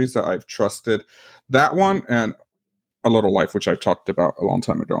series that I've trusted. That one and A Little Life, which I've talked about a long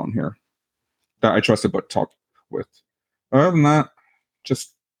time ago on here, that I trusted Book Talk with. Other than that,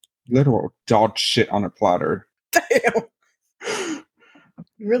 just literal dog shit on a platter. Damn.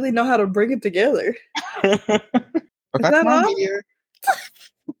 You really know how to bring it together. But Is that's that my all? media.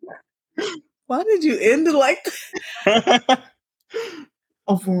 Why did you end it like that?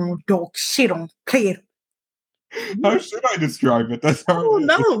 Overall dog shit on platter. How should I describe it? That's I how don't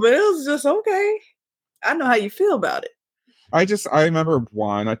it is. know, but it was just okay. I know how you feel about it. I remember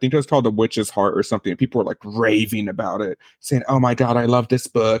one, I think it was called The Witch's Heart or something. And people were like raving about it, saying, "Oh my God, I love this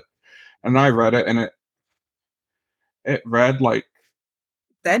book." And I read it and it read like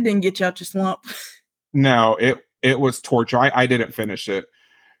That didn't get you out your slump. no, it was torture. I didn't finish it.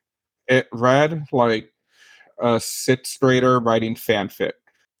 It read like a 6th grader writing fanfic.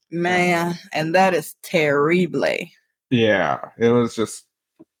 Man, and that is terrible. Yeah, it was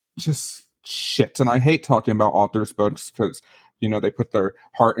just shit. And I hate talking about authors' books because they put their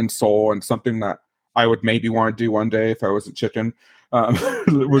heart and soul in something that I would maybe want to do one day if I wasn't chicken.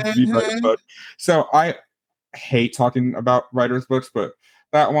 Would be write a book. So I hate talking about writers' books, but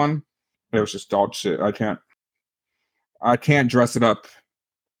that one, it was just dog shit. I can't dress it up.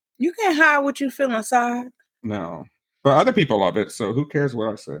 You can't hide what you feel inside. No. But other people love it, so who cares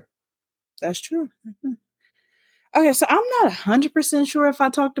what I say? That's true. Okay, so I'm not 100% sure if I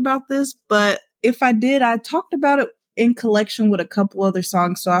talked about this, but if I did, I talked about it in collection with a couple other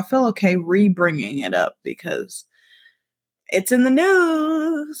songs, so I feel okay re-bringing it up because it's in the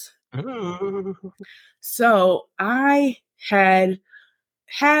news. Ooh. So I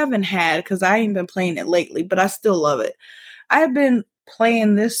haven't had, because I ain't been playing it lately, but I still love it. I've been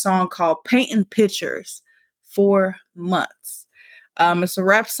playing this song called Painting Pictures for months. It's a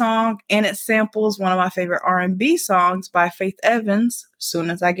rap song, and it samples one of my favorite R&B songs by Faith Evans, Soon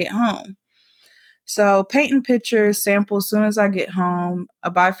As I Get Home. So Painting Pictures samples Soon As I Get Home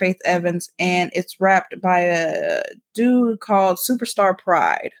by Faith Evans, and it's rapped by a dude called Superstar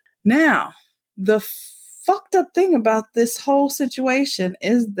Pride. Now, the fucked up thing about this whole situation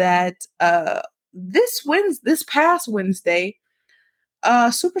is that this past Wednesday,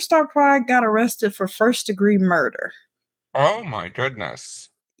 Superstar Pride got arrested for first-degree murder. Oh my goodness.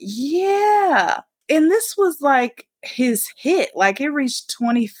 Yeah. And this was like his hit. Like it reached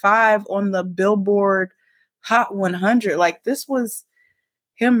 25 on the Billboard Hot 100. Like this was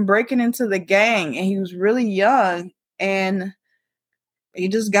him breaking into the gang, and he was really young, and he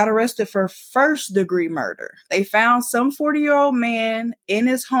just got arrested for first degree murder. They found some 40-year-old man in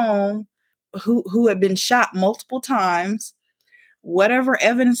his home who had been shot multiple times. Whatever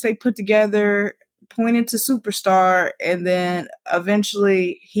evidence they put together pointed to Superstar, and then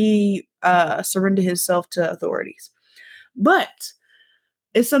eventually he surrendered himself to authorities. But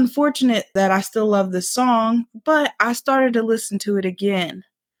it's unfortunate that I still love this song, but I started to listen to it again.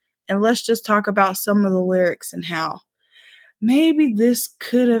 And let's just talk about some of the lyrics and how maybe this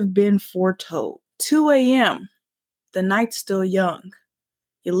could have been foretold. 2 a.m., the night's still young.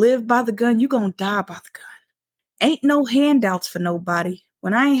 You live by the gun, you gonna die by the gun. Ain't no handouts for nobody.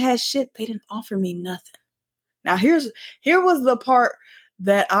 When I ain't had shit, they didn't offer me nothing. Now here was the part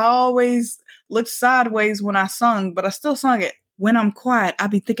that I always looked sideways when I sung, but I still sung it. When I'm quiet, I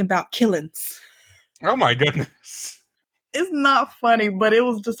be thinking about killings. Oh my goodness. It's not funny, but it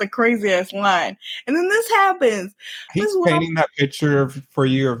was just a crazy ass line. And then this happens. He's painting that picture for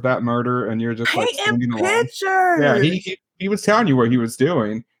you of that murder, and you're just like painting singing along. pictures. Yeah, he was telling you what he was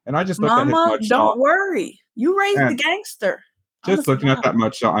doing, and I just looked at his Mama, mugshot. don't worry. You raised the And gangster. just looking at that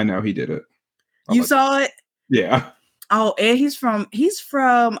mugshot, I know he did it. You saw it? Yeah. Oh, and he's from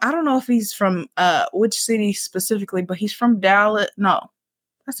I don't know if he's from which city specifically, but he's from Dallas. No.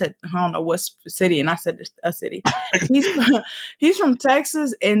 I said I don't know what city, and I said a city. He's from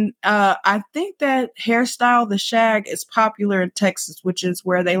Texas, and I think that hairstyle, the shag, is popular in Texas, which is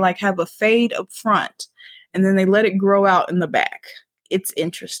where they like have a fade up front, and then they let it grow out in the back. It's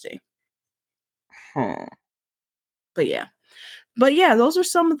interesting. Huh. But yeah, those are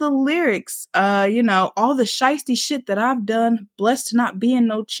some of the lyrics. All the shiesty shit that I've done, blessed to not be in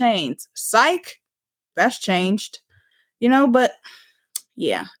no chains. Psych, that's changed. But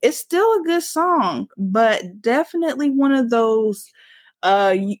yeah, it's still a good song, but definitely one of those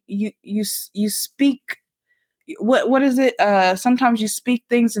you speak what is it? Sometimes you speak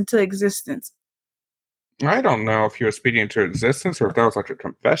things into existence. I don't know if he was speaking into existence or if that was like a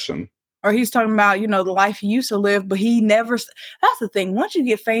confession. Or he's talking about, the life he used to live, but he never. That's the thing. Once you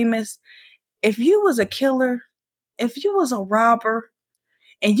get famous, if you was a killer, if you was a robber,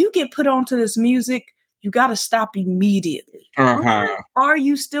 and you get put onto this music, you got to stop immediately. Why are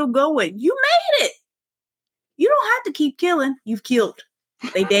you still going? You made it. You don't have to keep killing. You've killed.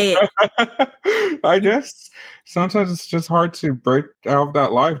 They dead. I guess sometimes it's just hard to break out of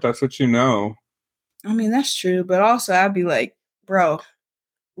that life. That's what you know. I mean, that's true. But also, I'd be like, bro,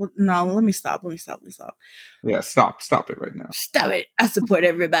 no, let me stop. Yeah, stop it right now. Stop it. I support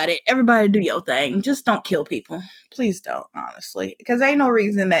everybody. Everybody do your thing. Just don't kill people. Please don't, honestly. Because ain't no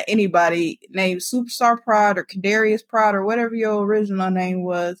reason that anybody named Superstar Prod or Kadarius Prod or whatever your original name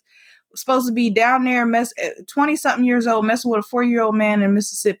was supposed to be down there 20-something years old messing with a 4-year-old man in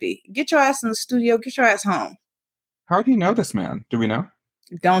Mississippi. Get your ass in the studio. Get your ass home. How do you know this man? Do we know?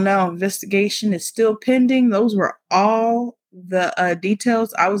 Don't know. Investigation is still pending. Those were all the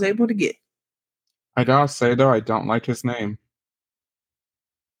details I was able to get. I gotta say, though, I don't like his name.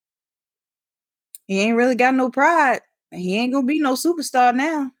 He ain't really got no pride. He ain't gonna be no superstar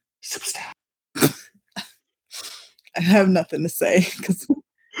now. Superstar. I have nothing to say because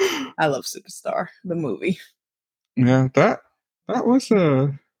I love Superstar, the movie. Yeah, that was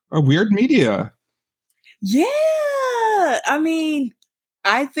a weird media. Yeah. I mean,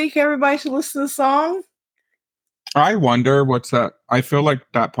 I think everybody should listen to the song. I wonder what's that. I feel like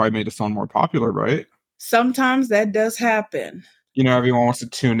that probably made the song more popular, right? Sometimes that does happen. Everyone wants to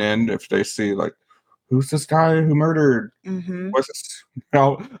tune in if they see, like, who's this guy who murdered? Mm-hmm. What's this?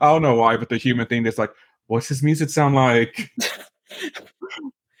 I don't know why, but the human thing is like, what's his music sound like?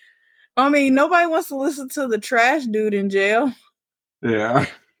 I mean, nobody wants to listen to the trash dude in jail. Yeah.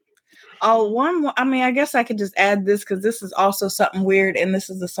 Oh, one more. I mean, I guess I could just add this because this is also something weird, and this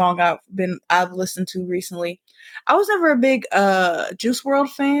is the song I've listened to recently. I was never a big Juice WRLD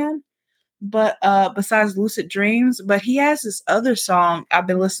fan, but besides Lucid Dreams, but he has this other song I've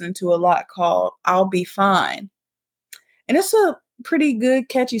been listening to a lot called I'll Be Fine. And it's a pretty good,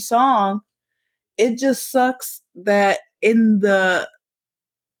 catchy song. It just sucks that in the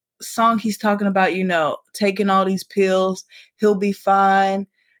song he's talking about, taking all these pills, he'll be fine.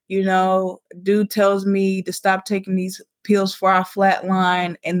 Dude tells me to stop taking these pills for our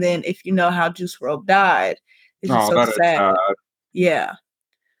flatline. And then if you know how Juice WRLD died, it's just so sad. Yeah.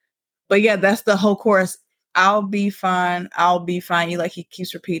 But yeah, that's the whole chorus. I'll be fine. I'll be fine. He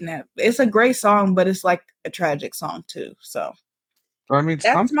keeps repeating that. It's a great song, but it's like a tragic song too. So I mean,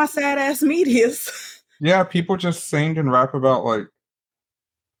 that's my sad ass medias. Yeah, people just sing and rap about like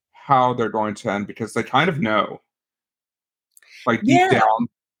how they're going to end because they kind of know. Like deep down.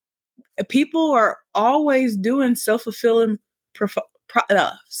 People are always doing self-fulfilling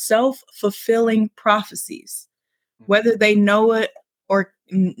prophecies, whether they know it or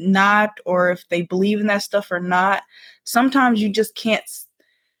not, or if they believe in that stuff or not. Sometimes you just can't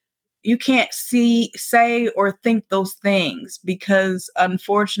you can't say or think those things, because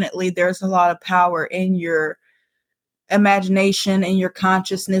unfortunately there's a lot of power in your imagination, in your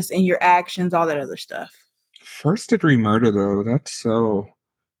consciousness, in your actions, all that other stuff. First degree murder, though, that's so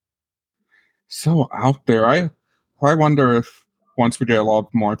out there. I wonder if once we get a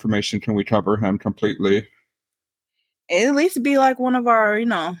lot more information, can we cover him completely? At least be like one of our,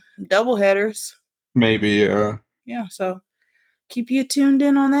 double headers. Maybe. Yeah, so keep you tuned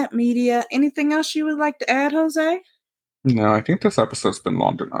in on that media. Anything else you would like to add, Jose? No, I think this episode's been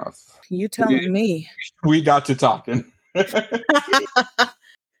long enough. You telling me. We got to talking.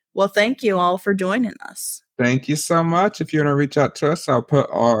 Well, thank you all for joining us. Thank you so much. If you want to reach out to us, I'll put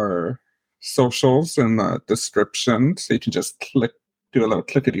our socials in the description so you can just do a little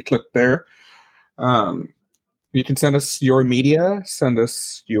clickety click there. You can send us your media, send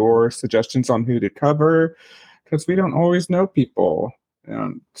us your suggestions on who to cover, because we don't always know people.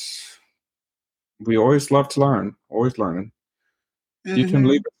 And we always love to learn, always learning. You can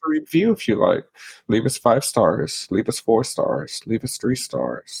leave us a review if you like. Leave us 5 stars, leave us 4 stars, leave us 3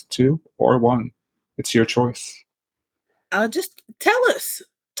 stars, 2 or 1. It's your choice. Just tell us.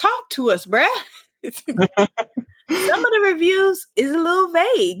 Talk to us, bruh. Some of the reviews is a little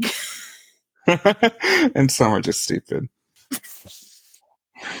vague. And some are just stupid.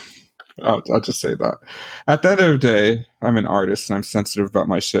 I'll just say that. At the end of the day, I'm an artist and I'm sensitive about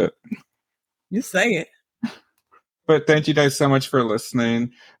my shit. You say it. But thank you guys so much for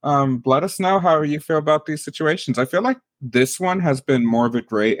listening. Let us know how you feel about these situations. I feel like this one has been more of a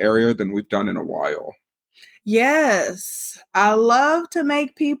gray area than we've done in a while. Yes. I love to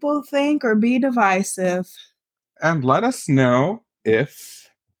make people think or be divisive. And let us know if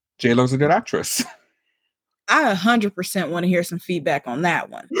J-Lo's a good actress. I 100% want to hear some feedback on that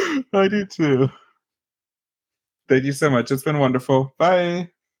one. I do too. Thank you so much. It's been wonderful. Bye.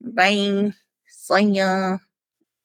 Bye. See ya.